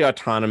mostly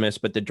autonomous,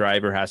 but the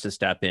driver has to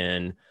step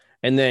in.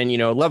 And then,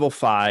 level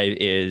 5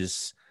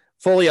 is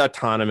fully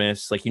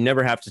autonomous. Like you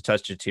never have to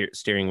touch the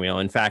steering wheel.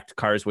 In fact,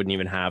 cars wouldn't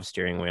even have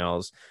steering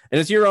wheels.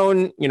 And is your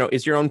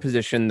own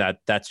position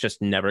that that's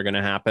just never going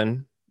to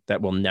happen?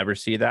 That we'll never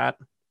see that?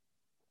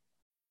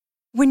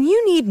 When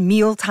you need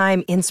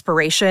mealtime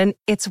inspiration,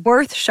 it's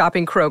worth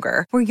shopping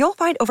Kroger, where you'll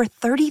find over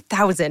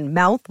 30,000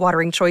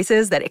 mouth-watering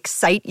choices that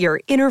excite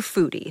your inner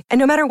foodie. And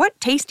no matter what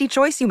tasty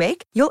choice you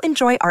make, you'll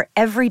enjoy our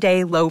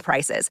everyday low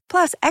prices,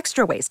 plus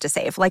extra ways to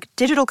save, like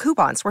digital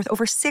coupons worth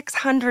over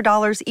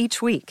 $600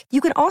 each week. You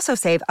can also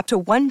save up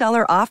to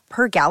 $1 off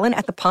per gallon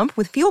at the pump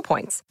with fuel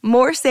points.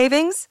 More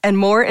savings and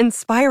more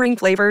inspiring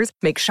flavors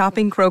make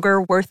shopping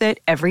Kroger worth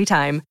it every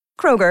time.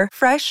 Kroger,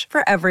 fresh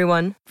for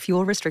everyone.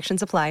 Fuel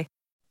restrictions apply.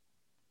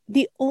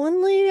 The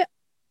only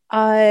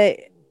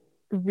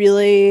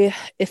really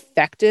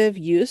effective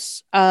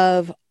use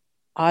of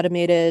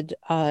automated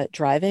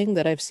driving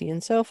that I've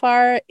seen so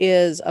far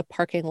is a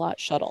parking lot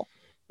shuttle.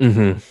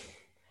 Mm-hmm.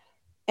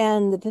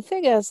 And the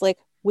thing is, like,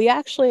 we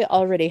actually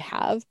already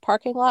have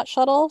parking lot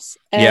shuttles,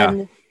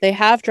 and they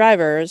have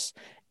drivers.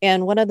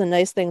 And one of the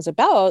nice things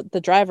about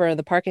the driver in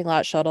the parking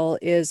lot shuttle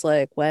is,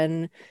 like,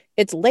 when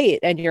it's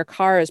late and your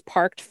car is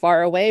parked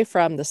far away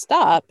from the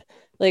stop,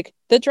 like,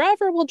 the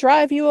driver will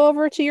drive you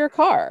over to your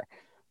car.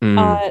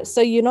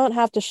 So you don't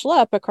have to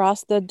schlep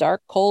across the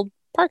dark, cold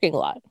parking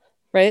lot,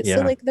 right? Yeah.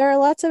 So, like, there are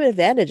lots of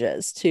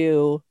advantages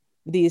to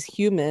these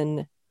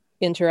human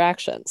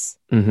interactions,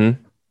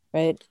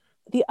 right?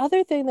 The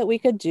other thing that we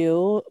could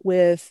do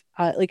with,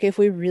 like, if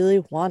we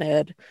really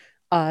wanted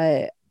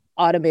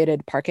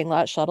automated parking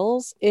lot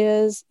shuttles,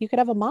 is you could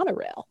have a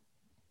monorail.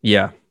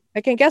 Yeah.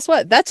 Like, and guess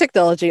what? That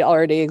technology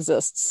already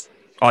exists.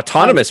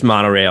 Autonomous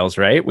monorails,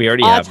 right? We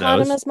already have those.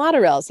 Autonomous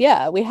monorails.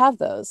 Yeah, we have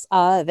those.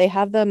 They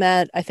have them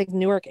at, I think,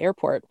 Newark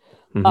Airport.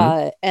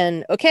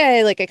 And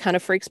okay, like, it kind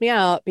of freaks me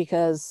out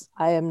because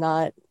I am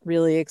not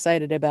really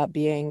excited about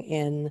being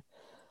in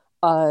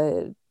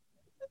an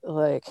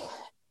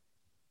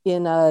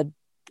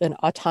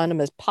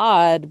autonomous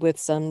pod with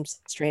some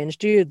strange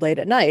dude late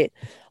at night.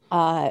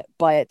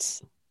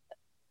 But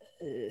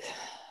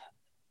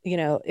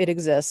it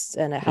exists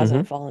and it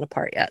hasn't fallen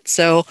apart yet.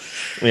 So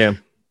yeah.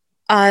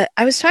 I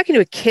was talking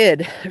to a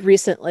kid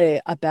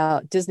recently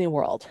about Disney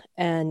World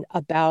and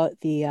about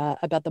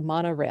the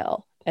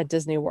monorail at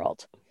Disney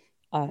World,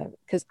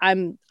 because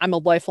I'm a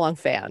lifelong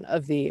fan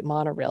of the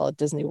monorail at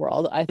Disney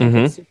World. I think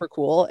it's super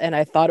cool, and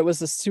I thought it was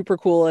super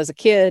cool as a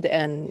kid,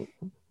 and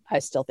I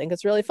still think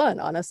it's really fun,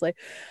 honestly.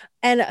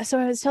 And so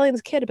I was telling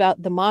this kid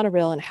about the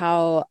monorail and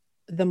how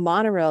the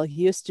monorail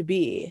used to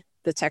be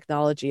the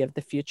technology of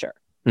the future.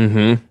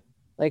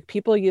 Like,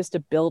 people used to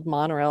build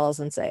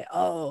monorails and say,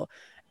 oh,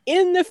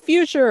 in the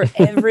future,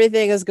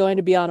 everything is going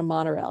to be on a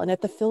monorail. And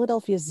at the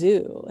Philadelphia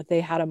Zoo,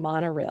 they had a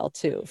monorail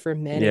too for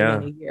many,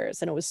 many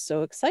years. And it was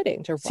so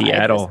exciting to ride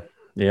Seattle.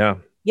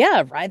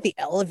 ride the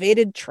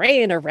elevated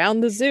train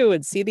around the zoo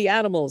and see the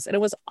animals. And it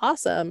was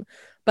awesome.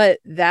 But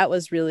that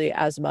was really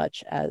as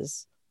much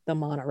as the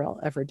monorail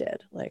ever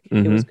did. Like,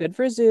 it was good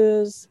for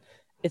zoos.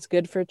 It's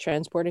good for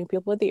transporting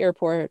people at the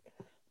airport.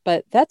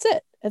 But that's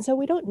it. And so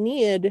we don't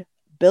need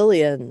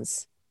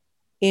billions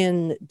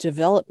in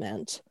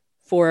development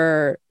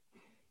for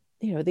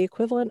the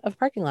equivalent of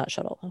parking lot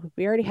shuttle.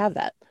 We already have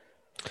that.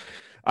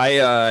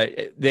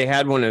 They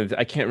had one of,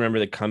 I can't remember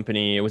the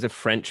company, it was a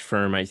French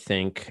firm, I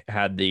think,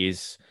 had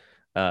these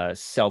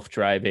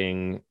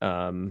self-driving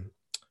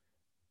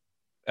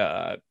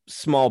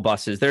small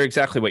buses. They're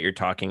exactly what you're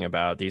talking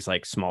about. These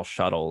like small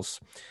shuttles.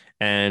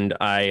 And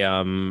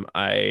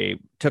I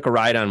took a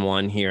ride on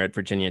one here at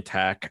Virginia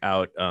Tech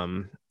out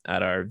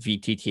at our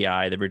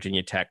VTTI, the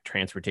Virginia Tech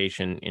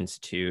Transportation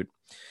Institute.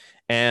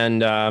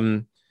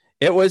 And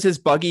it was as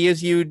buggy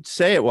as you'd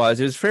say it was.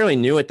 It was fairly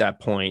new at that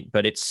point,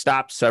 but it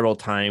stopped several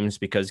times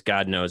because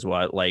God knows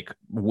what, like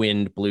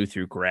wind blew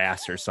through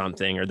grass or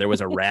something, or there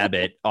was a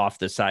rabbit off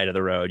the side of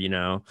the road,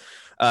 and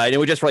it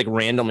would just like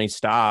randomly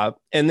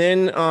stop. And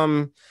then,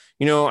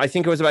 I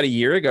think it was about a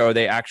year ago,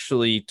 they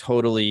actually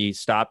totally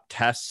stopped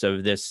tests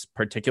of this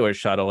particular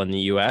shuttle in the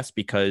US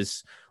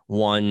because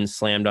one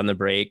slammed on the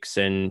brakes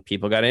and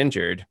people got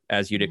injured,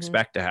 as you'd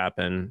expect to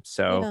happen.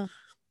 So,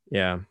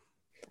 yeah.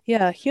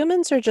 Yeah,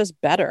 humans are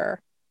just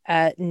better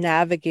at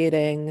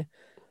navigating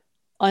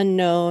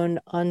unknown,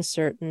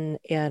 uncertain,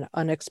 and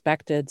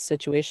unexpected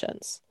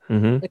situations.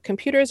 The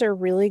computers are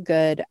really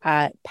good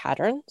at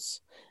patterns,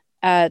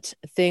 at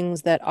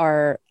things that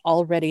are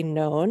already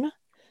known.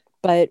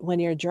 But when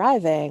you're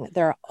driving,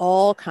 there are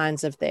all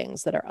kinds of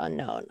things that are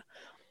unknown.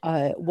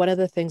 One of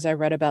the things I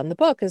read about in the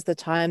book is the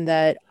time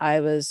that I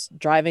was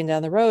driving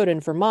down the road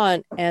in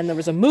Vermont and there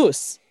was a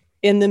moose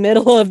in the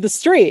middle of the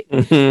street.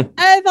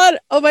 I thought,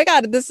 oh my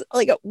God, there's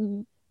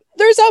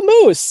a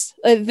moose.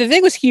 The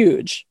thing was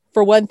huge,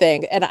 for one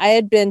thing. And I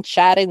had been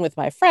chatting with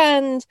my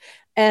friend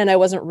and I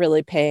wasn't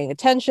really paying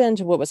attention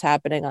to what was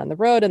happening on the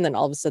road. And then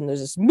all of a sudden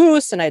there's this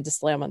moose and I had to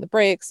slam on the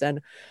brakes.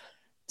 And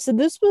so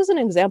this was an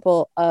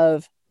example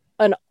of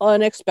an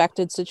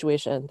unexpected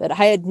situation that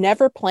I had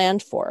never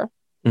planned for,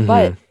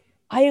 but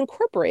I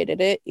incorporated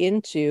it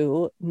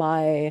into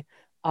my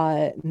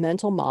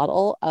mental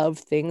model of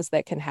things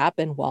that can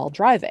happen while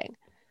driving.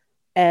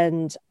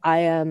 And I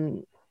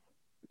am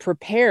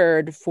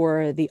prepared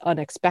for the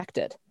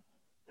unexpected.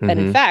 And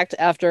in fact,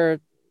 after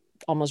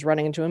almost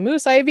running into a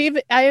moose, I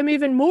am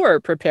even more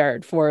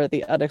prepared for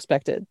the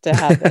unexpected to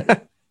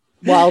happen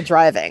while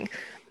driving.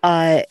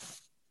 And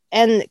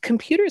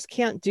computers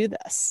can't do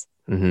this,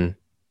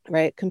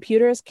 right?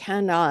 Computers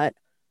cannot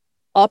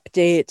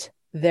update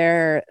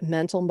their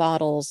mental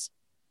models.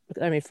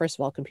 I mean, first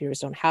of all, computers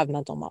don't have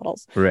mental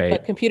models, right?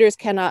 But computers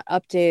cannot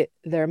update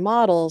their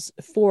models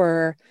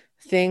for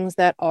things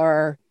that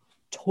are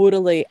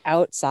totally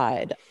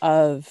outside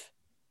of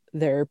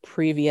their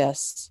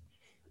previous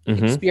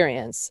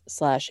experience /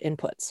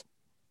 inputs.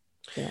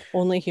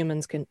 Only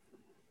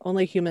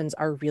humans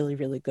are really,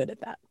 really good at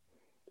that.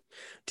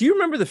 Do you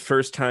remember the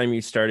first time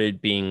you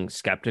started being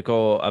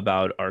skeptical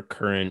about our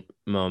current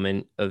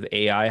moment of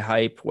AI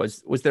hype?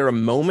 Was there a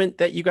moment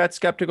that you got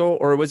skeptical,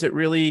 or was it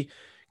really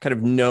kind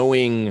of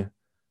knowing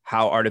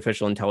how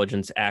artificial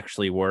intelligence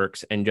actually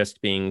works and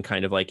just being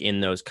kind of like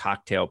in those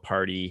cocktail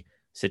party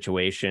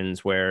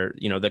situations where,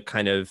 the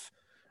kind of,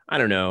 I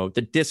don't know,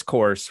 the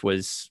discourse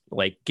was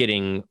like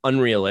getting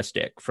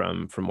unrealistic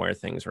from where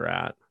things were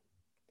at?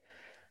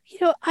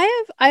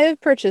 I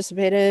have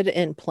participated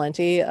in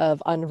plenty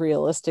of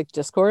unrealistic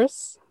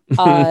discourse.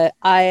 I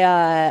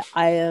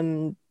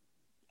am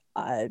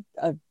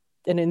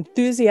an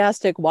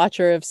enthusiastic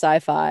watcher of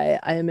sci-fi.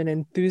 I am an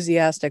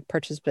enthusiastic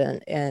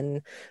participant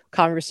in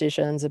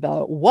conversations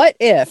about what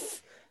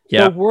if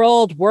the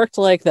world worked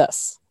like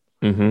this.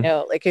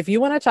 Like if you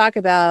want to talk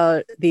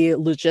about the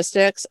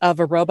logistics of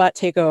a robot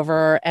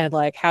takeover and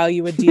like how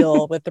you would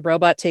deal with the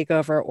robot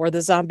takeover or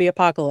the zombie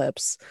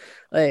apocalypse,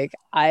 like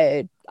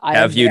I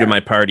have you to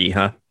my party,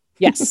 huh?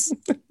 Yes.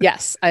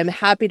 I'm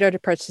happy to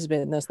participate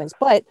in those things.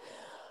 But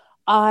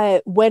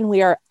when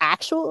we are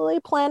actually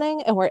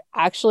planning and we're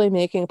actually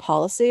making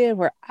policy and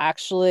we're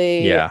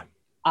actually,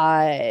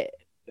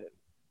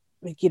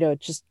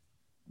 just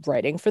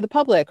writing for the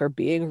public or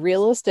being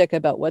realistic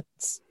about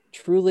what's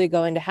truly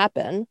going to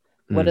happen,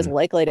 what is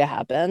likely to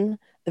happen,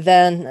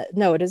 then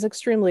no, it is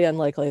extremely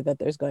unlikely that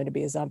there's going to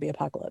be a zombie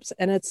apocalypse.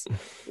 And it's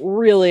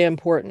really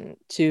important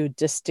to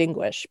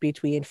distinguish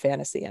between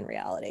fantasy and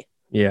reality.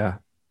 Yeah.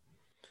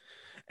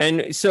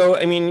 And so,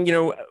 I mean,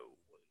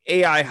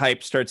 AI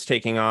hype starts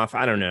taking off.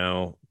 I don't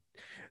know.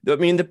 I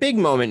mean, the big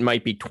moment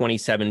might be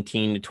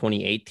 2017 to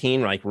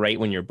 2018, like right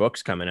when your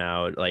book's coming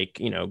out.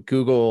 Like,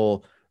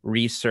 Google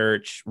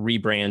research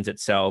rebrands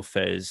itself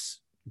as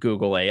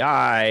Google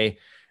AI.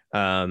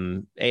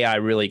 AI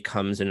really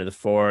comes into the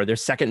fore. Their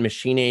second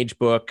Machine Age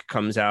book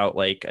comes out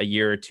like a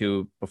year or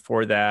two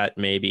before that,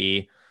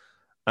 maybe.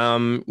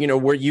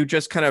 Were you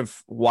just kind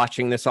of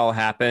watching this all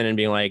happen and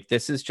being like,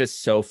 this is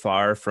just so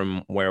far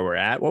from where we're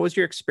at? What was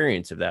your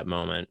experience of that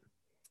moment?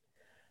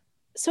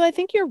 So I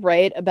think you're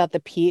right about the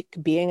peak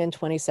being in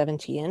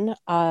 2017.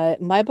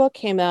 My book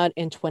came out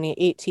in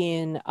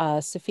 2018.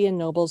 Safiya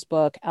Noble's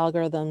book,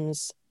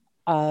 Algorithms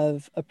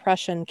of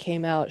Oppression,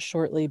 came out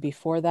shortly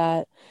before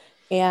that.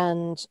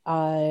 And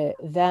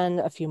then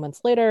a few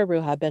months later,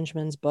 Ruha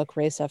Benjamin's book,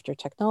 Race After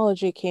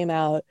Technology, came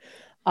out.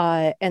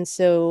 And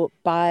so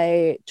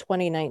by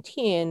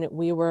 2019,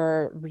 we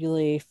were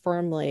really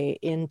firmly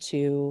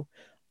into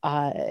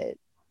what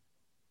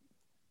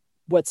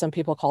some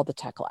people call the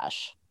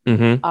techlash.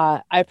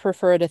 I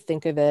prefer to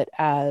think of it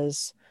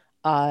as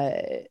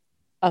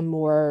a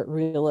more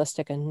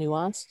realistic and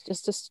nuanced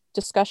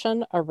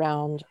discussion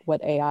around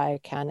what AI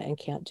can and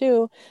can't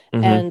do,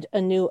 and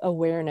a new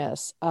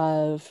awareness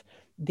of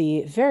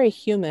the very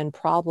human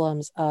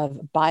problems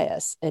of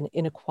bias and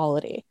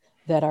inequality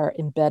that are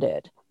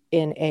embedded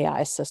in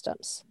AI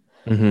systems.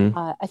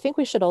 I think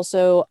we should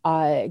also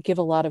give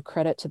a lot of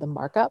credit to the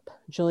Markup,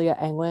 Julia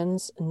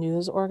Angwin's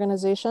news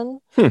organization,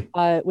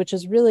 which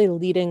is really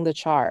leading the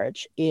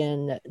charge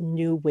in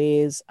new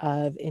ways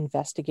of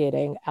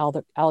investigating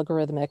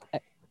algorithmic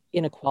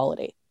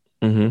inequality.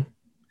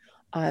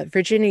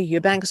 Virginia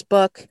Eubank's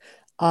book,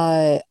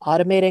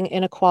 Automating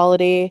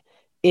Inequality,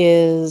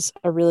 is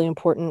a really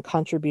important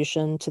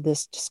contribution to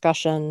this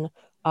discussion.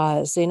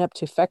 Zeynep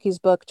Tufekci's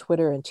book,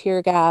 Twitter and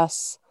Tear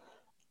Gas,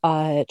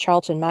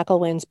 Charlton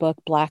McElwain's book,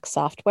 Black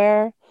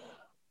Software,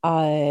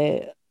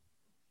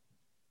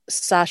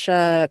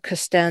 Sasha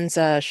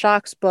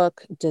Costanza-Schock's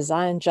book,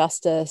 Design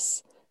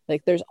Justice.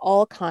 Like, there's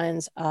all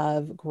kinds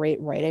of great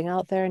writing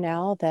out there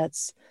now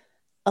that's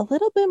a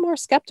little bit more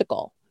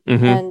skeptical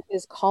and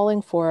is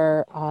calling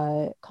for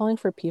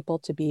people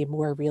to be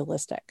more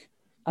realistic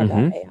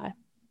about AI.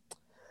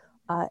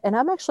 And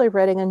I'm actually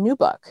writing a new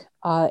book.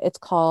 It's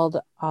called,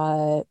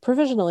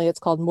 provisionally, it's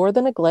called More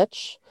Than a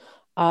Glitch,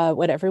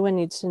 what everyone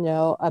needs to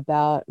know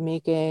about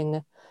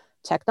making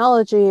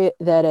technology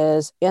that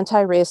is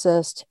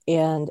anti-racist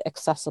and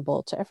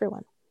accessible to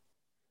everyone.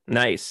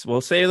 Nice.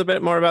 Well, say a little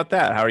bit more about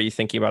that. How are you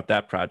thinking about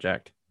that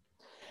project?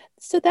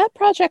 So that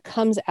project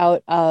comes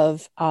out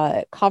of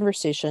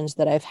conversations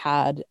that I've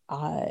had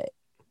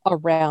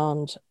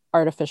around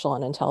artificial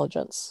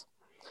intelligence.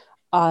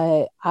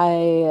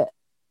 I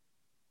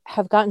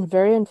have gotten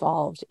very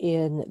involved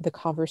in the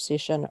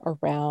conversation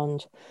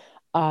around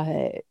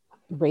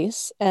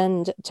race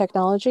and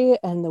technology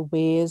and the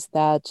ways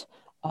that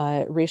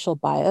racial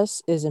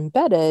bias is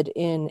embedded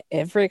in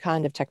every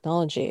kind of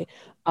technology.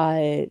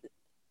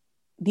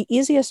 The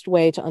easiest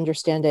way to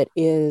understand it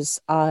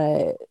is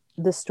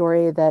the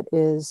story that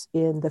is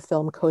in the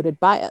film Coded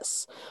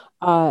Bias.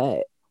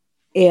 And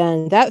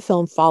that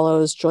film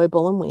follows Joy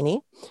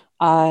Buolamwini,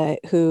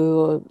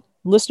 who,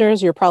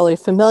 listeners, you're probably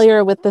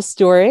familiar with this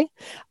story.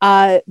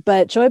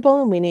 But Joy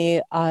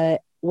Buolamwini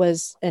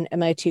was an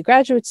MIT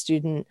graduate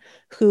student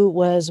who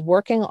was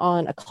working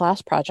on a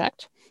class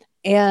project,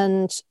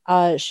 and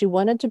she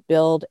wanted to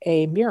build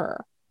a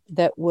mirror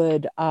that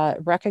would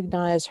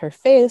recognize her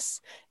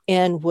face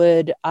and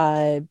would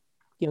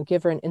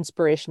give her an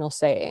inspirational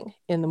saying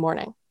in the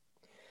morning.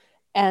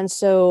 And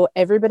so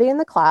everybody in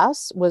the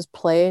class was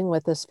playing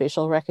with this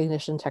facial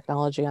recognition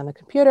technology on the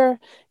computer,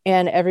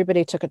 and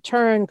everybody took a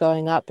turn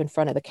going up in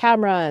front of the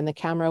camera, and the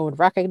camera would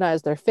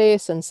recognize their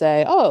face and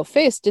say, "Oh,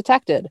 face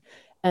detected."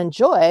 And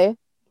Joy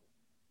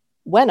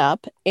went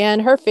up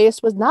and her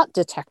face was not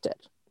detected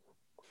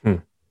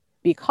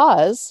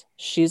because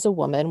she's a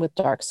woman with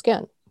dark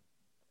skin.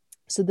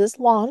 So this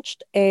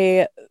launched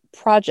a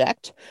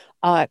project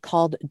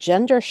called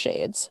Gender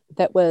Shades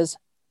that was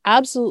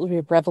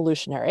absolutely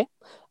revolutionary.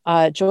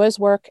 Joy's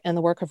work and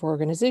the work of her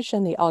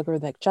organization, the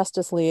Algorithmic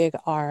Justice League,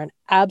 are an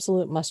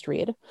absolute must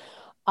read.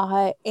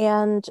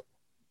 And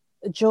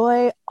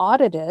Joy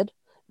audited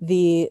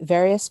the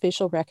various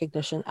facial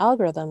recognition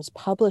algorithms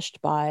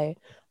published by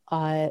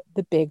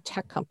the big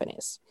tech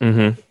companies.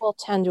 People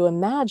tend to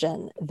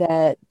imagine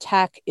that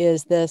tech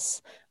is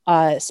this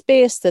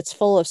space that's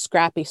full of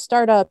scrappy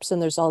startups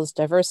and there's all this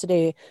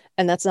diversity,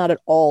 and that's not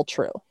at all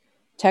true.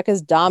 Tech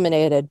is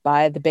dominated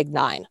by the big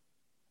nine.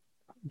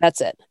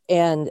 That's it.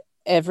 And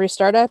every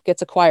startup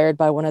gets acquired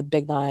by one of the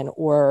big nine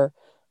or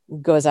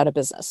goes out of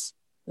business.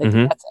 Like,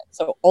 that's it.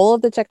 So all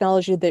of the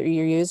technology that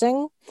you're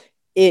using,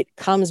 it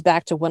comes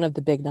back to one of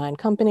the big nine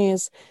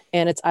companies,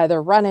 and it's either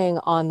running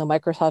on the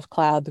Microsoft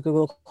cloud, the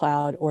Google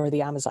cloud, or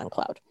the Amazon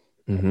cloud.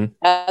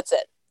 That's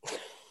it.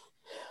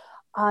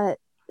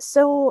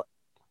 So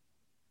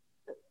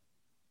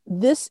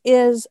this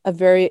is a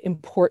very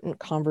important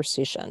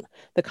conversation,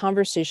 the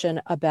conversation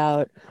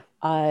about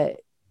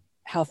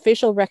how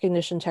facial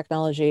recognition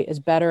technology is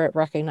better at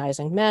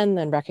recognizing men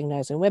than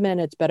recognizing women.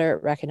 It's better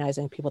at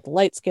recognizing people with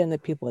light skin than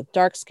people with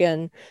dark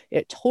skin.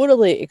 It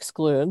totally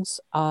excludes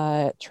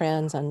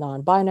trans and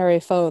non-binary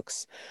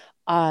folks.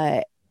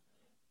 And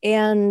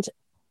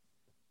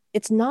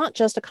it's not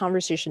just a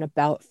conversation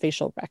about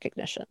facial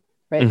recognition,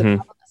 right? The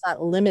problem is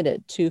not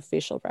limited to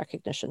facial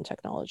recognition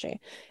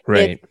technology.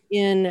 Right. It's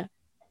in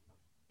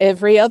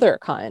every other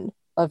kind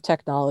of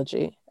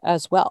technology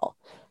as well.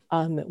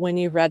 When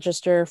you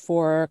register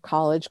for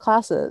college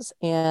classes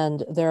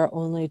and there are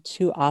only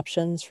 2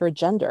 options for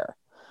gender,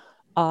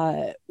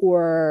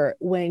 or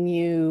when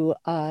you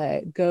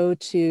go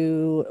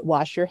to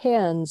wash your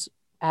hands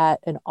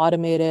at an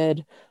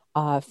automated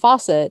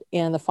faucet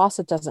and the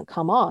faucet doesn't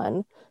come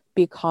on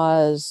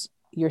because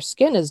your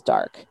skin is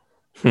dark.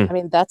 I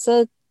mean, that's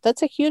a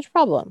huge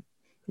problem.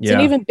 It's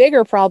an even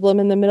bigger problem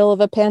in the middle of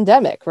a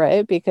pandemic,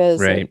 right?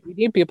 Because like, we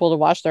need people to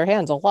wash their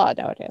hands a lot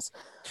nowadays.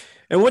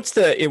 And what's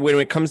when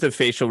it comes to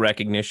facial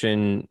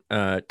recognition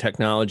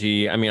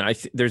technology? I mean,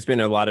 there's been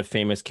a lot of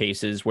famous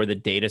cases where the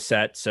data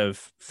sets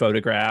of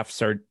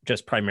photographs are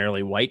just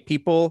primarily white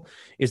people.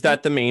 Is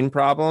that the main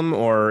problem,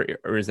 or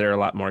is there a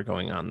lot more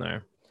going on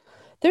there?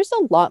 There's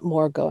a lot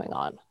more going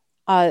on.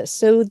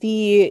 So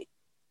the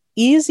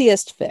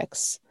easiest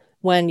fix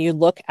when you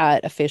look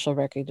at a facial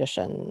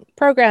recognition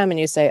program and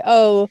you say,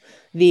 oh,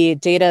 the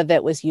data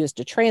that was used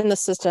to train the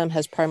system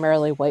has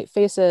primarily white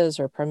faces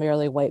or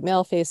primarily white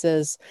male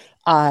faces.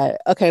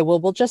 Okay, well,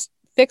 we'll just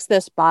fix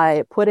this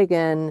by putting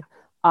in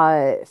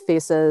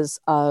faces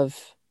of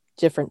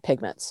different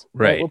pigments.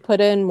 Right. We'll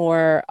put in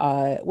more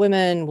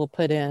women, we'll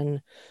put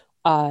in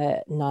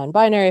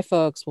non-binary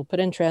folks, we'll put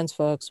in trans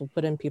folks, we'll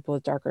put in people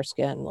with darker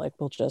skin. Like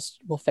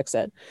we'll fix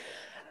it.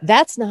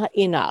 That's not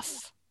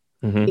enough.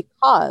 Mm-hmm.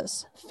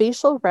 Because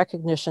facial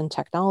recognition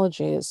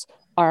technologies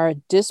are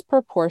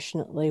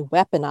disproportionately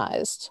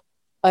weaponized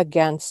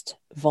against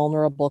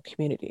vulnerable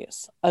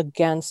communities,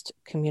 against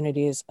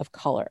communities of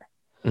color.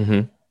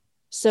 Mm-hmm.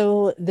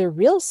 So the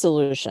real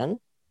solution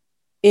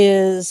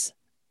is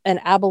an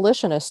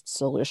abolitionist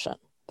solution.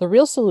 The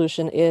real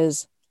solution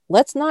is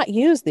let's not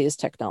use these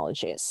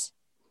technologies.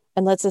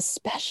 And let's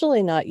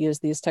especially not use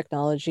these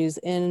technologies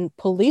in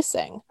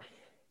policing,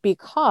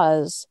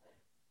 because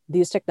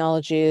these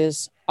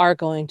technologies are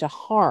going to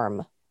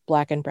harm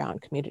Black and brown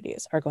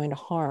communities, are going to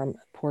harm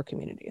poor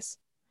communities.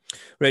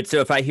 Right. So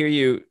if I hear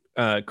you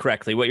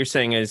correctly, what you're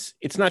saying is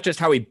it's not just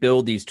how we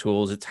build these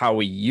tools, it's how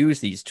we use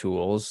these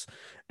tools.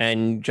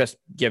 And just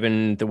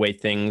given the way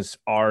things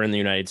are in the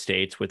United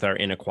States with our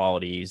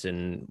inequalities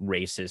and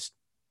racist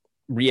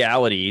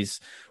realities,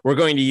 we're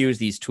going to use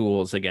these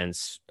tools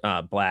against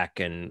Black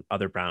and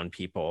other brown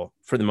people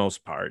for the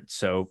most part.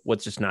 So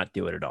let's just not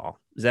do it at all.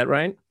 Is that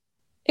right?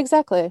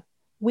 Exactly.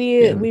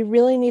 We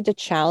really need to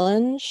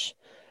challenge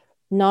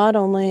not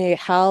only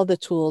how the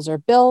tools are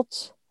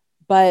built,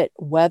 but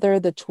whether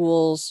the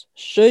tools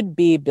should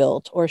be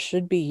built or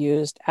should be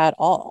used at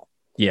all.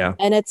 Yeah.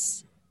 And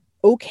it's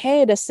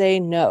okay to say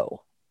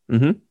no.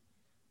 Mm-hmm.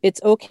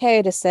 It's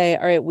okay to say,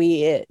 all right,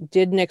 we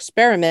did an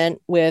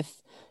experiment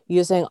with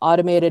using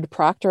automated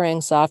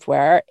proctoring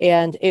software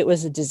and it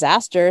was a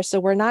disaster, so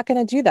we're not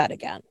going to do that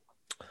again.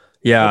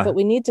 Yeah. Right? But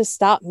we need to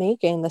stop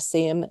making the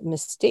same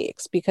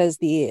mistakes, because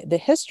the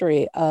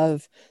history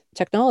of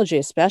technology,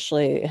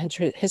 especially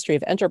history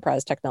of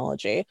enterprise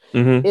technology,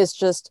 Mm-hmm. is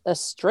just a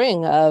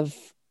string of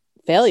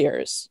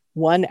failures,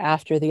 one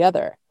after the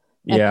other.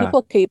 And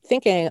people keep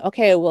thinking,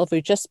 okay, well, if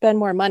we just spend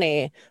more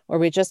money or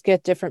we just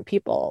get different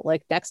people,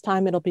 like next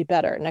time it'll be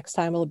better. Next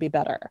time it'll be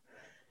better.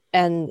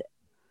 And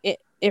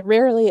it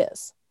rarely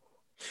is.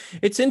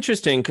 It's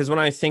interesting because when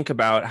I think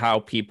about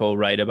how people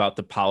write about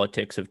the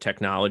politics of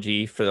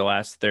technology for the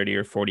last 30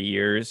 or 40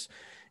 years,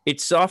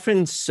 it's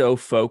often so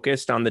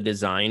focused on the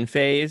design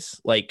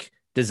phase, like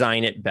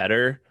design it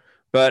better.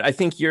 But I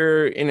think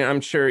and I'm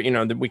sure,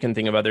 that we can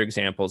think of other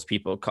examples,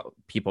 people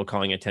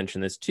calling attention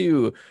to this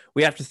too.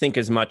 We have to think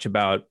as much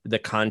about the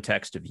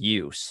context of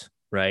use,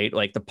 right?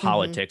 Like the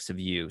politics of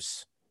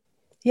use.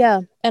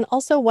 Yeah. And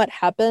also what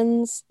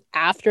happens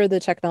after the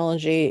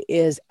technology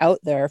is out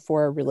there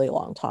for a really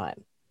long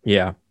time.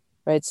 Yeah.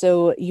 Right.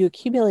 So you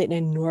accumulate an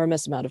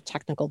enormous amount of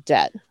technical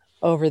debt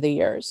over the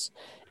years,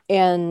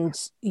 and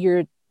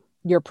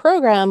your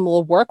program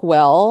will work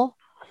well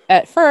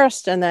at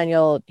first, and then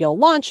you'll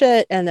launch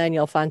it, and then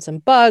you'll find some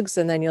bugs,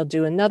 and then you'll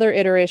do another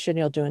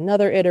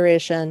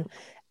iteration.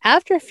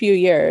 After a few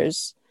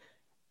years,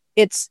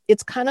 it's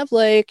kind of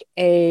like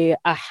a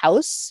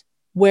house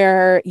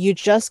where you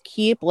just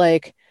keep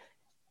like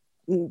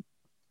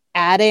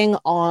adding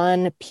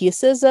on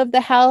pieces of the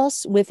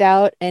house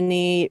without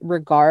any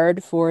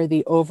regard for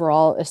the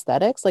overall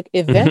aesthetics. Like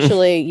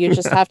eventually you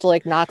just have to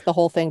like knock the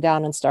whole thing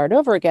down and start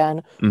over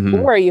again,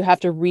 or you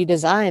have to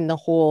redesign the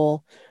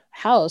whole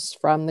house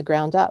from the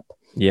ground up.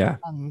 Yeah.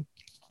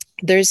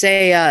 There's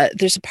a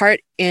part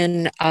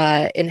in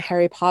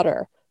Harry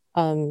Potter.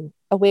 Oh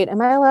wait,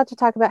 am I allowed to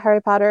talk about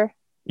Harry Potter?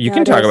 You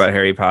can talk about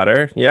Harry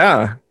Potter.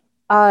 Yeah.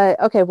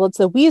 Okay, well, it's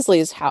the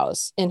Weasley's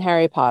house in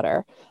Harry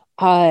Potter.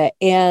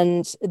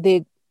 And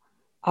the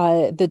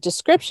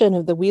description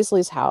of the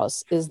Weasley's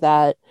house is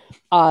that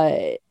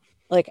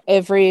like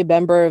every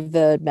member of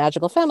the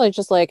magical family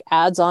just like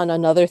adds on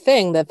another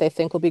thing that they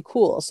think will be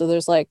cool. So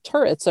there's like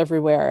turrets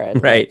everywhere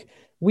and like,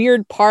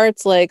 weird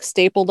parts like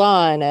stapled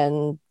on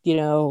and,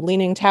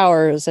 leaning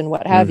towers and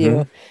what have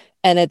you.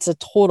 And it's a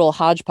total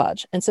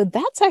hodgepodge. And so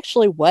that's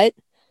actually what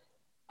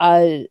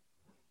a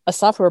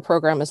software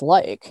program is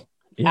like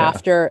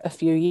after a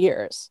few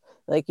years.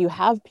 Like you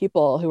have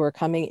people who are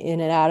coming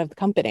in and out of the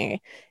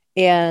company,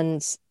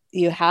 and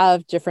you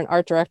have different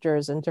art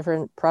directors and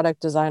different product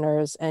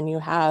designers, and you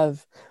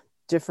have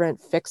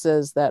different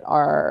fixes that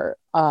are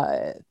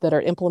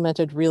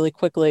implemented really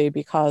quickly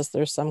because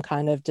there's some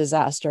kind of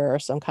disaster or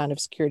some kind of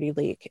security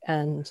leak.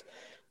 And,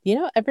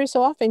 every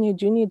so often you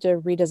do need to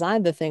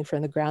redesign the thing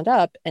from the ground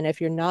up. And if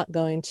you're not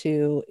going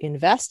to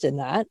invest in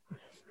that,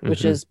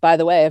 which is, by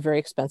the way, a very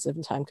expensive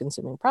and time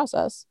consuming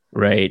process.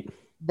 Right.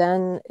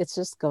 then it's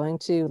just going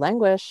to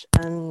languish,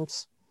 and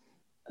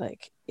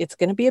like it's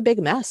going to be a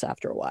big mess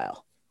after a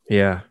while.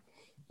 Yeah.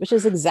 Which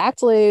is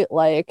exactly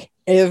like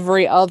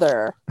every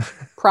other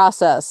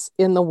process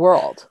in the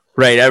world.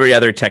 Right. Every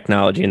other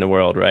technology in the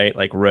world, right?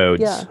 Like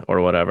roads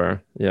or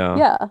whatever. Yeah.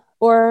 Yeah.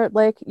 Or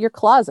like your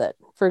closet,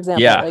 for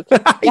example. Yeah. Like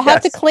you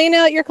have to clean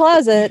out your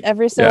closet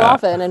every so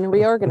often and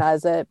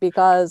reorganize it,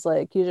 because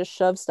like you just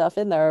shove stuff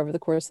in there over the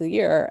course of the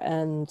year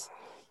and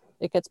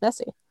it gets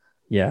messy.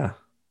 Yeah.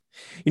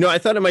 I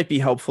thought it might be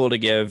helpful to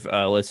give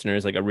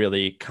listeners like a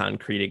really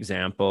concrete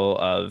example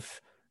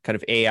of kind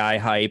of AI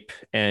hype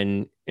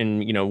and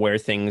where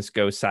things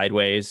go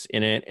sideways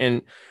in it.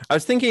 And I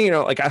was thinking,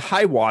 like a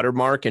high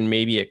watermark and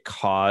maybe a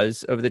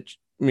cause of the,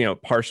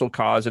 partial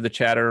cause of the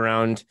chatter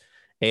around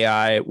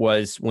AI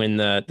was when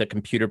the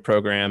computer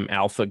program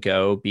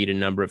AlphaGo beat a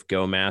number of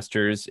Go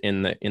masters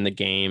in the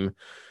game.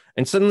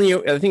 And suddenly,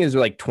 I think it was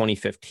like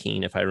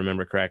 2015, if I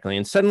remember correctly.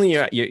 And suddenly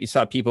you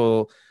saw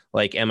people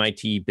like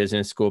MIT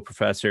business school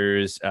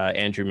professors,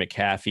 Andrew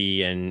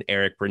McAfee and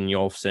Eric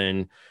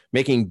Brynjolfsson,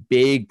 making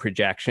big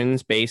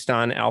projections based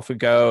on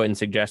AlphaGo and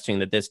suggesting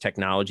that this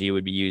technology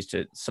would be used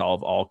to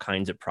solve all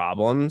kinds of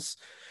problems.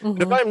 Mm-hmm.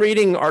 But if I'm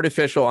reading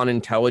artificial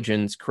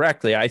unintelligence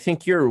correctly, I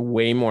think you're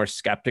way more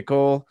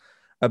skeptical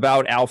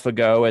about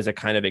AlphaGo as a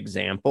kind of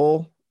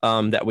example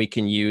that we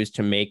can use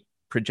to make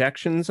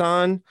projections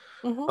on.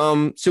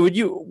 Mm-hmm. So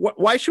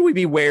why should we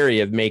be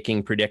wary of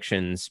making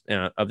predictions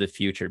of the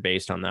future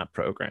based on that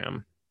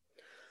program?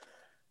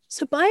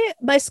 So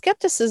my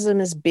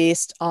skepticism is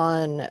based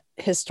on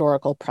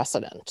historical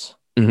precedent.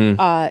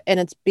 Mm-hmm. And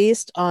it's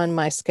based on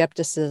my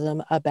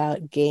skepticism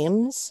about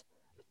games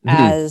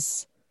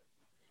as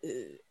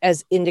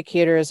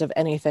indicators of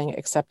anything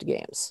except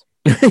games.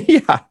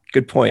 Yeah,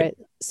 good point. Right?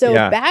 So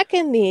back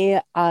in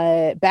the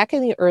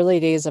early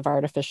days of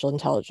artificial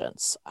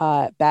intelligence,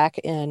 back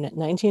in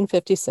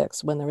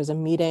 1956, when there was a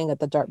meeting at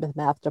the Dartmouth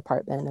Math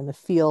Department and the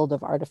field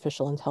of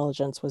artificial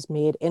intelligence was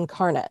made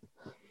incarnate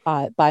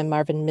by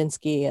Marvin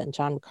Minsky and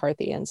John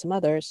McCarthy and some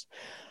others,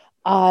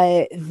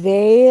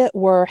 they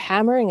were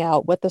hammering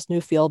out what this new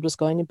field was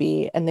going to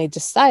be, and they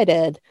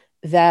decided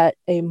that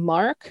a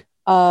mark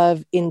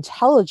of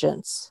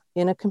intelligence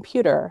in a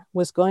computer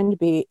was going to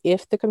be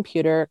if the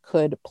computer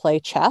could play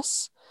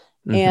chess.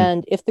 Mm-hmm.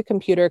 And if the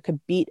computer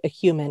could beat a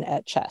human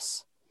at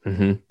chess,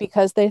 mm-hmm.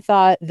 because they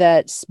thought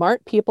that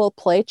smart people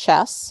play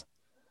chess,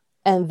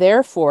 and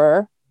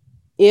therefore,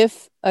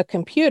 if a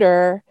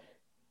computer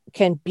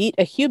can beat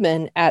a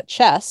human at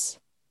chess,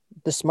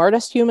 the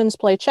smartest humans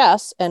play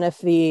chess, and if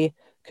the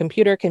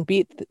computer can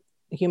beat the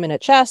human at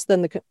chess,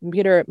 then the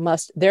computer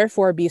must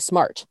therefore be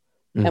smart,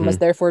 mm-hmm. and must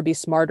therefore be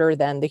smarter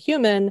than the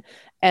human,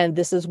 and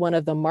this is one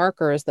of the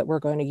markers that we're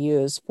going to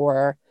use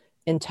for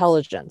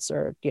intelligence,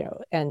 or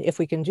and if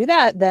we can do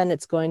that, then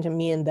it's going to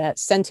mean that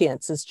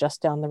sentience is just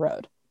down the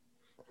road.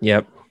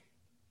 Yep.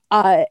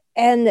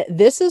 And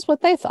this is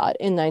what they thought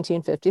in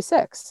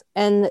 1956,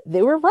 and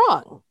they were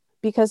wrong,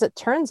 because it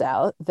turns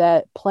out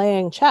that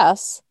playing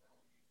chess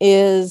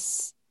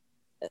is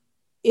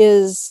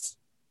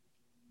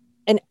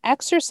an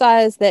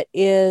exercise that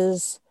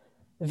is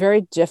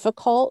very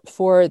difficult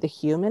for the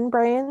human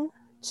brain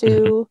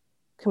to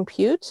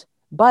compute,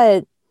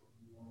 but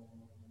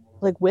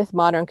like with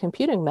modern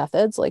computing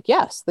methods, like,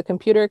 yes, the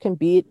computer can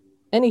beat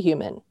any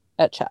human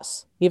at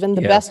chess, even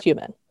the best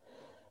human.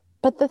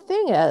 But the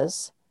thing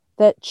is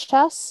that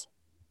chess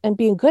and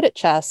being good at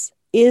chess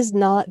is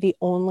not the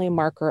only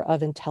marker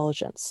of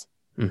intelligence,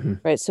 mm-hmm.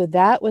 right? So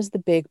that was the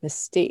big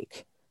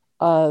mistake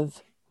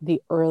of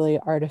the early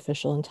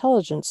artificial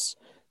intelligence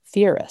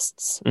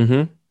theorists.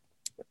 Mm-hmm.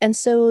 And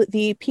so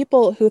the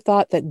people who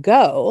thought that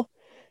Go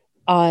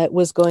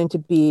was going to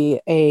be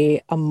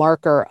a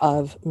marker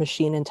of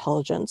machine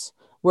intelligence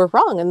were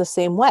wrong in the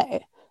same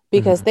way,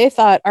 because mm-hmm. they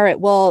thought, all right,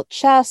 well,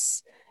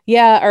 chess,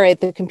 all right,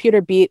 the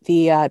computer beat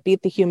the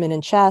human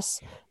in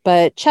chess,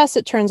 but chess,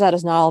 it turns out,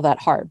 is not all that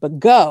hard. But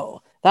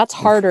Go, that's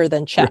harder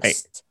than chess.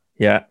 Right.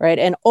 Yeah. Right.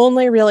 And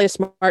only really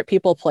smart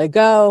people play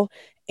Go.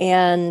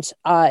 And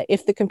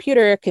if the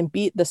computer can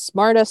beat the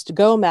smartest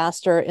Go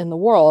master in the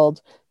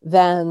world,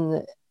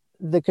 then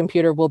the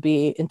computer will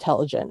be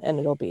intelligent and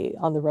it'll be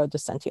on the road to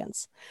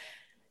sentience.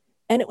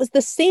 And it was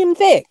the same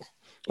thing.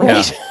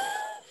 Right?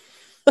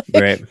 Yeah.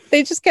 Right.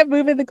 They just kept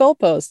moving the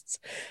goalposts.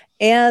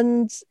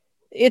 And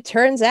it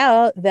turns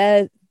out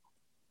that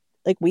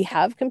like we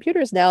have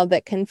computers now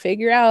that can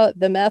figure out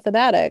the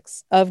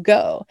mathematics of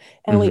Go.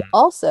 And mm-hmm. we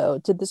also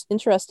did this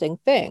interesting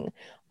thing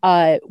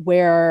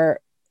where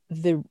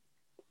the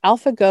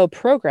AlphaGo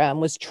program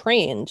was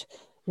trained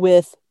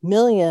with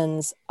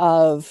millions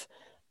of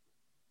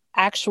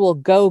actual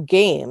Go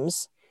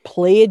games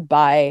played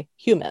by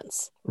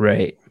humans.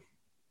 Right.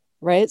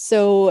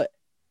 So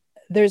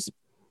there's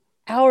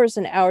hours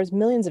and hours,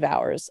 millions of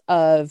hours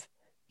of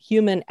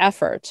human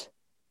effort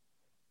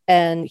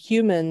and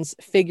humans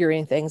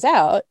figuring things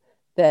out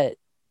that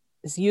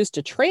is used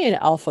to train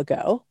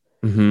AlphaGo.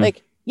 Mm-hmm.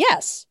 Like,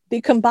 yes,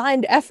 the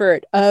combined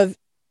effort of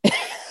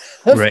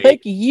right.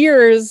 like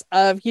years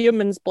of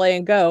humans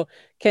playing Go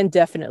can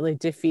definitely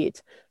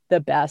defeat the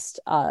best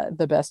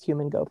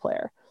human Go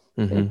player.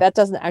 Mhm. That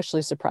doesn't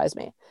actually surprise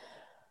me.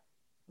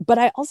 But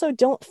I also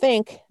don't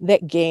think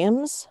that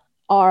games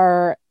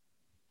are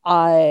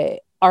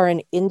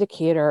an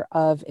indicator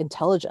of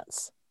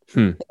intelligence.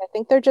 Hmm. I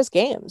think they're just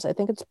games. I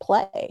think it's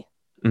play.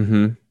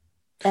 Mhm.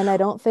 And I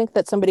don't think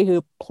that somebody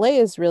who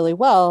plays really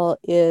well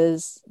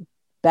is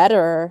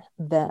better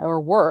than or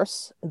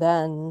worse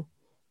than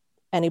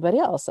anybody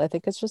else. I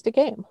think it's just a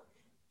game.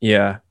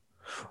 Yeah.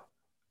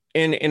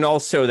 And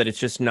also that it's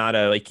just not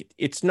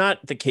it's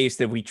not the case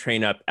that we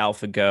train up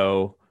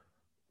AlphaGo,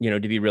 to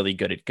be really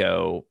good at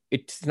Go.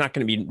 It's not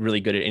going to be really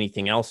good at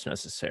anything else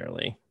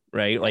necessarily,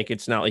 right? Like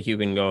it's not like you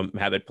can go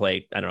have it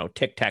play, I don't know,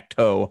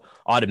 tic-tac-toe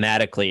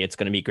automatically. It's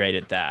going to be great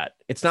at that.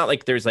 It's not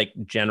like there's like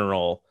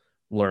general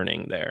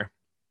learning there.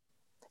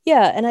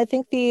 Yeah, and I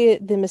think the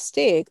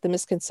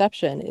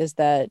misconception is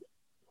that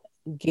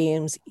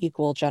games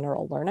equal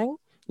general learning.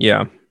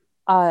 Yeah.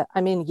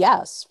 I mean,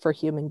 yes, for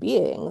human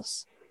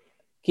beings,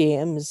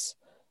 games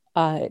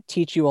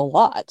teach you a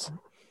lot.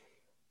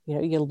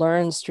 You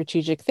learn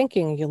strategic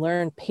thinking, you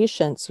learn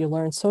patience, you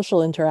learn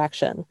social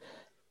interaction,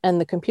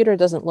 and the computer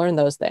doesn't learn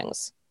those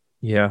things.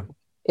 Yeah.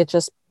 It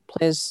just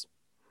plays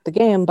the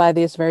game by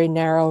these very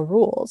narrow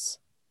rules.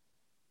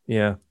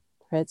 Yeah.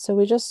 Right. So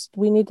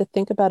we need to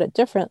think about it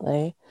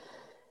differently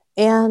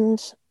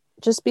and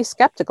just be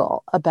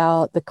skeptical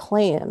about the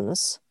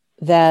claims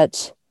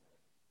that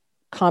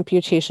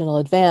computational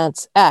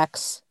advance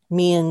X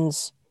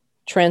means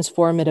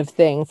transformative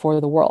thing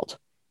for the world.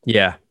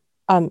 Yeah.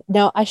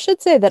 Now, I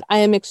should say that I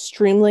am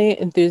extremely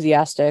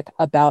enthusiastic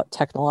about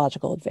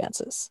technological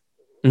advances.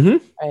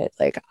 Mm-hmm. Right?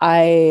 Like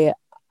I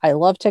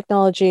love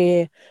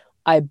technology.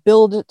 I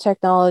build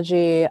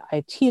technology.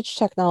 I teach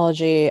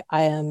technology.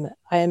 I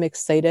am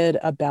excited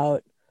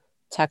about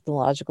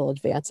technological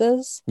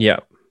advances. Yeah.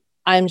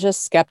 I'm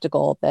just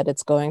skeptical that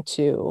it's going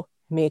to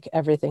make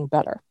everything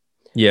better.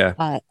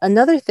 Yeah.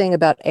 Another thing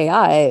about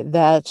AI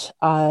that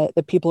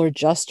people are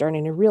just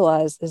starting to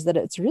realize is that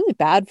it's really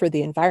bad for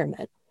the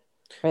environment.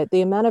 Right?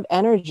 The amount of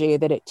energy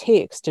that it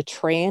takes to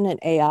train an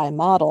AI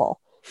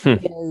model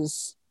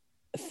is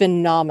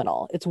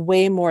phenomenal. It's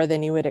way more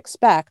than you would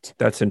expect.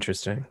 That's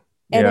interesting.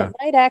 And Yeah. it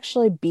might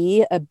actually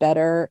be a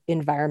better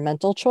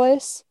environmental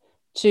choice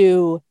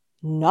to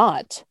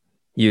not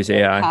Use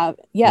AI.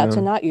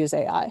 to not use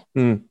AI.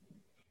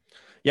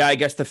 Yeah, I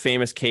guess the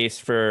famous case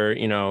for,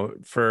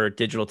 for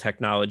digital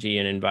technology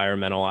and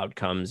environmental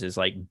outcomes is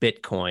like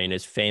Bitcoin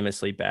is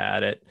famously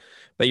bad at,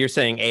 but you're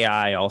saying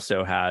AI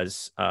also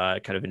has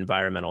kind of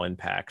environmental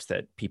impacts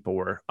that people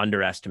were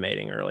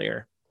underestimating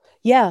earlier.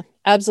 Yeah,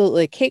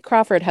 absolutely. Kate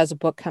Crawford has a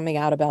book coming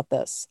out about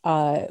this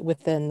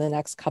within the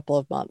next couple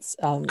of months.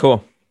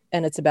 Cool.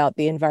 And it's about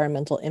the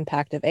environmental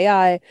impact of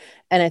AI.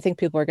 And I think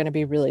people are going to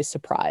be really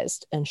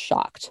surprised and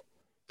shocked.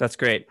 That's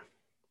great.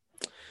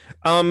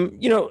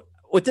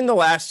 Within the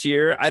last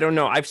year, I don't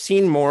know, I've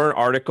seen more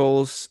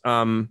articles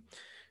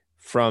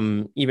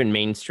from even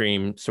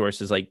mainstream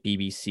sources like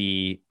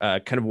BBC,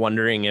 kind of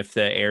wondering if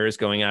the air is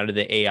going out of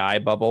the AI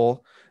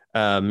bubble.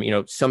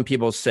 Some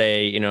people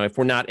say, if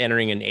we're not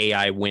entering an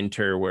AI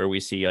winter where we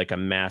see like a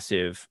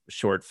massive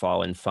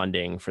shortfall in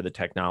funding for the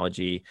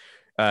technology,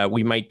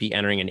 we might be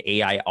entering an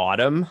AI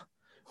autumn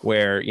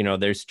where,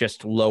 there's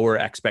just lower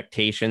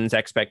expectations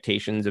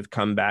have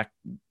come back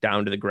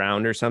down to the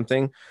ground or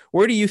something.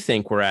 Where do you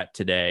think we're at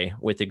today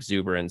with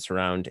exuberance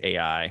around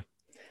AI?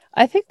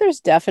 I think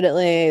there's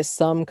definitely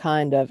some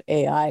kind of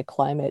AI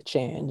climate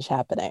change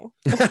happening.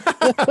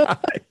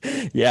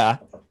 Yeah.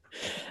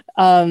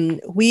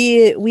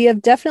 We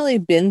have definitely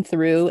been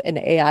through an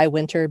AI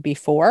winter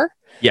before.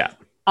 Yeah.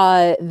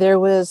 There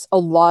was a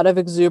lot of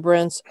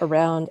exuberance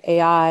around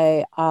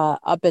AI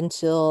up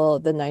until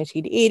the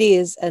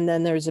 1980s, and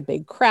then there was a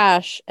big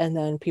crash, and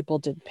then people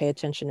didn't pay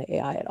attention to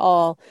AI at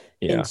all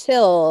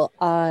until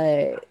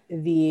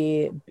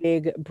the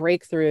big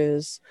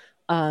breakthroughs,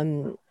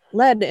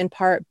 led in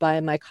part by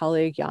my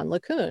colleague Jan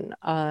LeCun,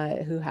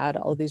 who had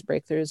all these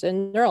breakthroughs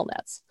in neural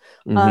nets.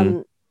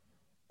 Mm-hmm.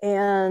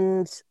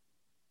 And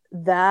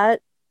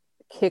that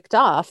kicked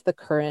off the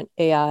current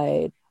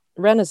AI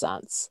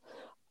renaissance.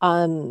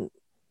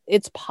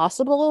 It's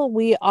possible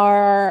we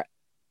are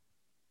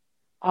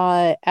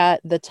at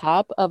the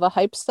top of a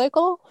hype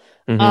cycle.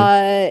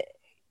 Mm-hmm.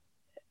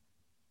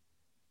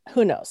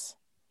 Who knows?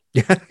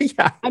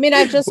 Yeah. I mean,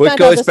 I've just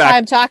spent all this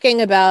time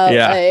talking about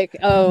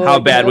how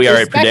bad we are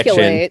at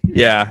prediction.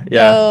 Yeah.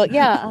 So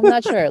yeah, I'm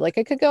not sure. Like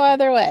it could go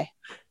either way.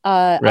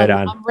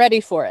 I'm ready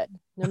for it,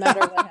 no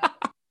matter what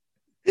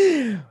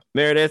happens.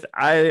 Meredith,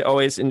 I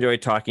always enjoy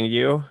talking to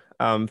you.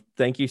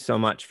 Thank you so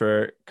much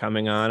for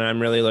coming on.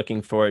 I'm really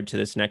looking forward to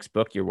this next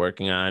book you're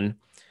working on.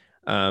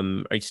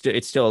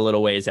 It's still a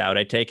little ways out,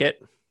 I take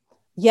it?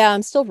 Yeah,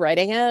 I'm still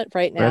writing it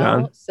right now.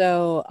 Right on.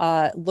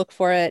 So look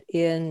for it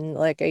in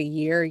like a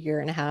year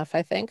and a half,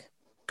 I think.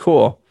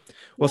 Cool.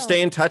 Well,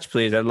 stay in touch,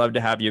 please. I'd love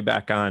to have you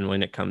back on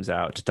when it comes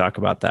out to talk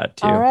about that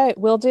too. All right,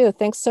 will do.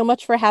 Thanks so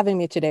much for having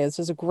me today. This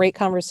was a great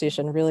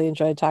conversation. Really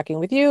enjoyed talking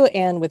with you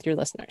and with your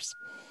listeners.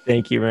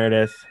 Thank you,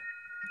 Meredith.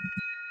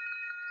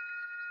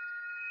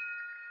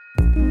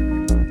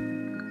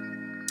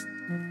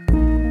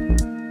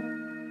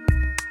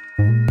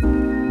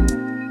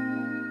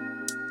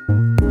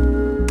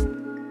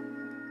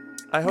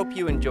 I hope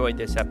you enjoyed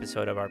this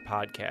episode of our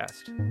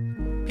podcast.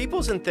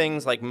 Peoples and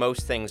things, like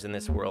most things in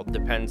this world,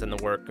 depends on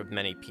the work of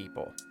many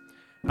people.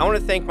 I want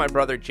to thank my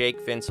brother Jake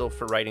Vinsel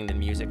for writing the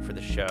music for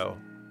the show.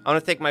 I want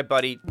to thank my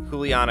buddy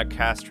Juliana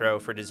Castro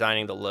for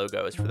designing the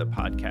logos for the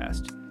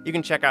podcast. You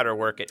can check out her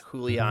work at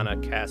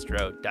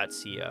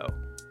julianacastro.co.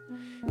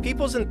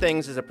 Peoples and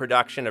Things is a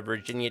production of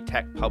Virginia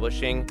Tech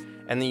Publishing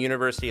and the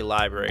University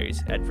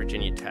Libraries at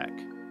Virginia Tech.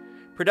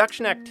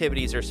 Production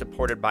activities are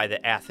supported by the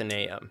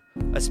Athenaeum,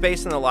 a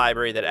space in the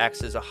library that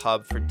acts as a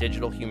hub for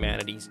digital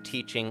humanities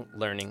teaching,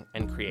 learning,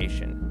 and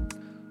creation.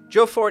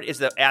 Joe Fort is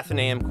the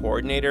Athenaeum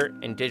Coordinator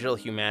and Digital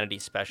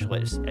Humanities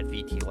Specialist at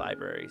VT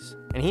Libraries,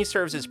 and he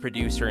serves as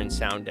producer and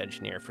sound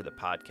engineer for the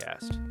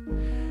podcast.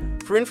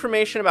 For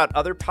information about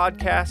other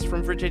podcasts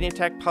from Virginia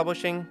Tech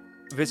Publishing,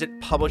 visit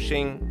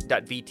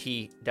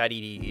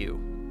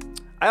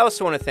publishing.vt.edu. I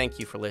also want to thank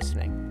you for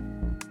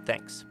listening.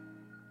 Thanks.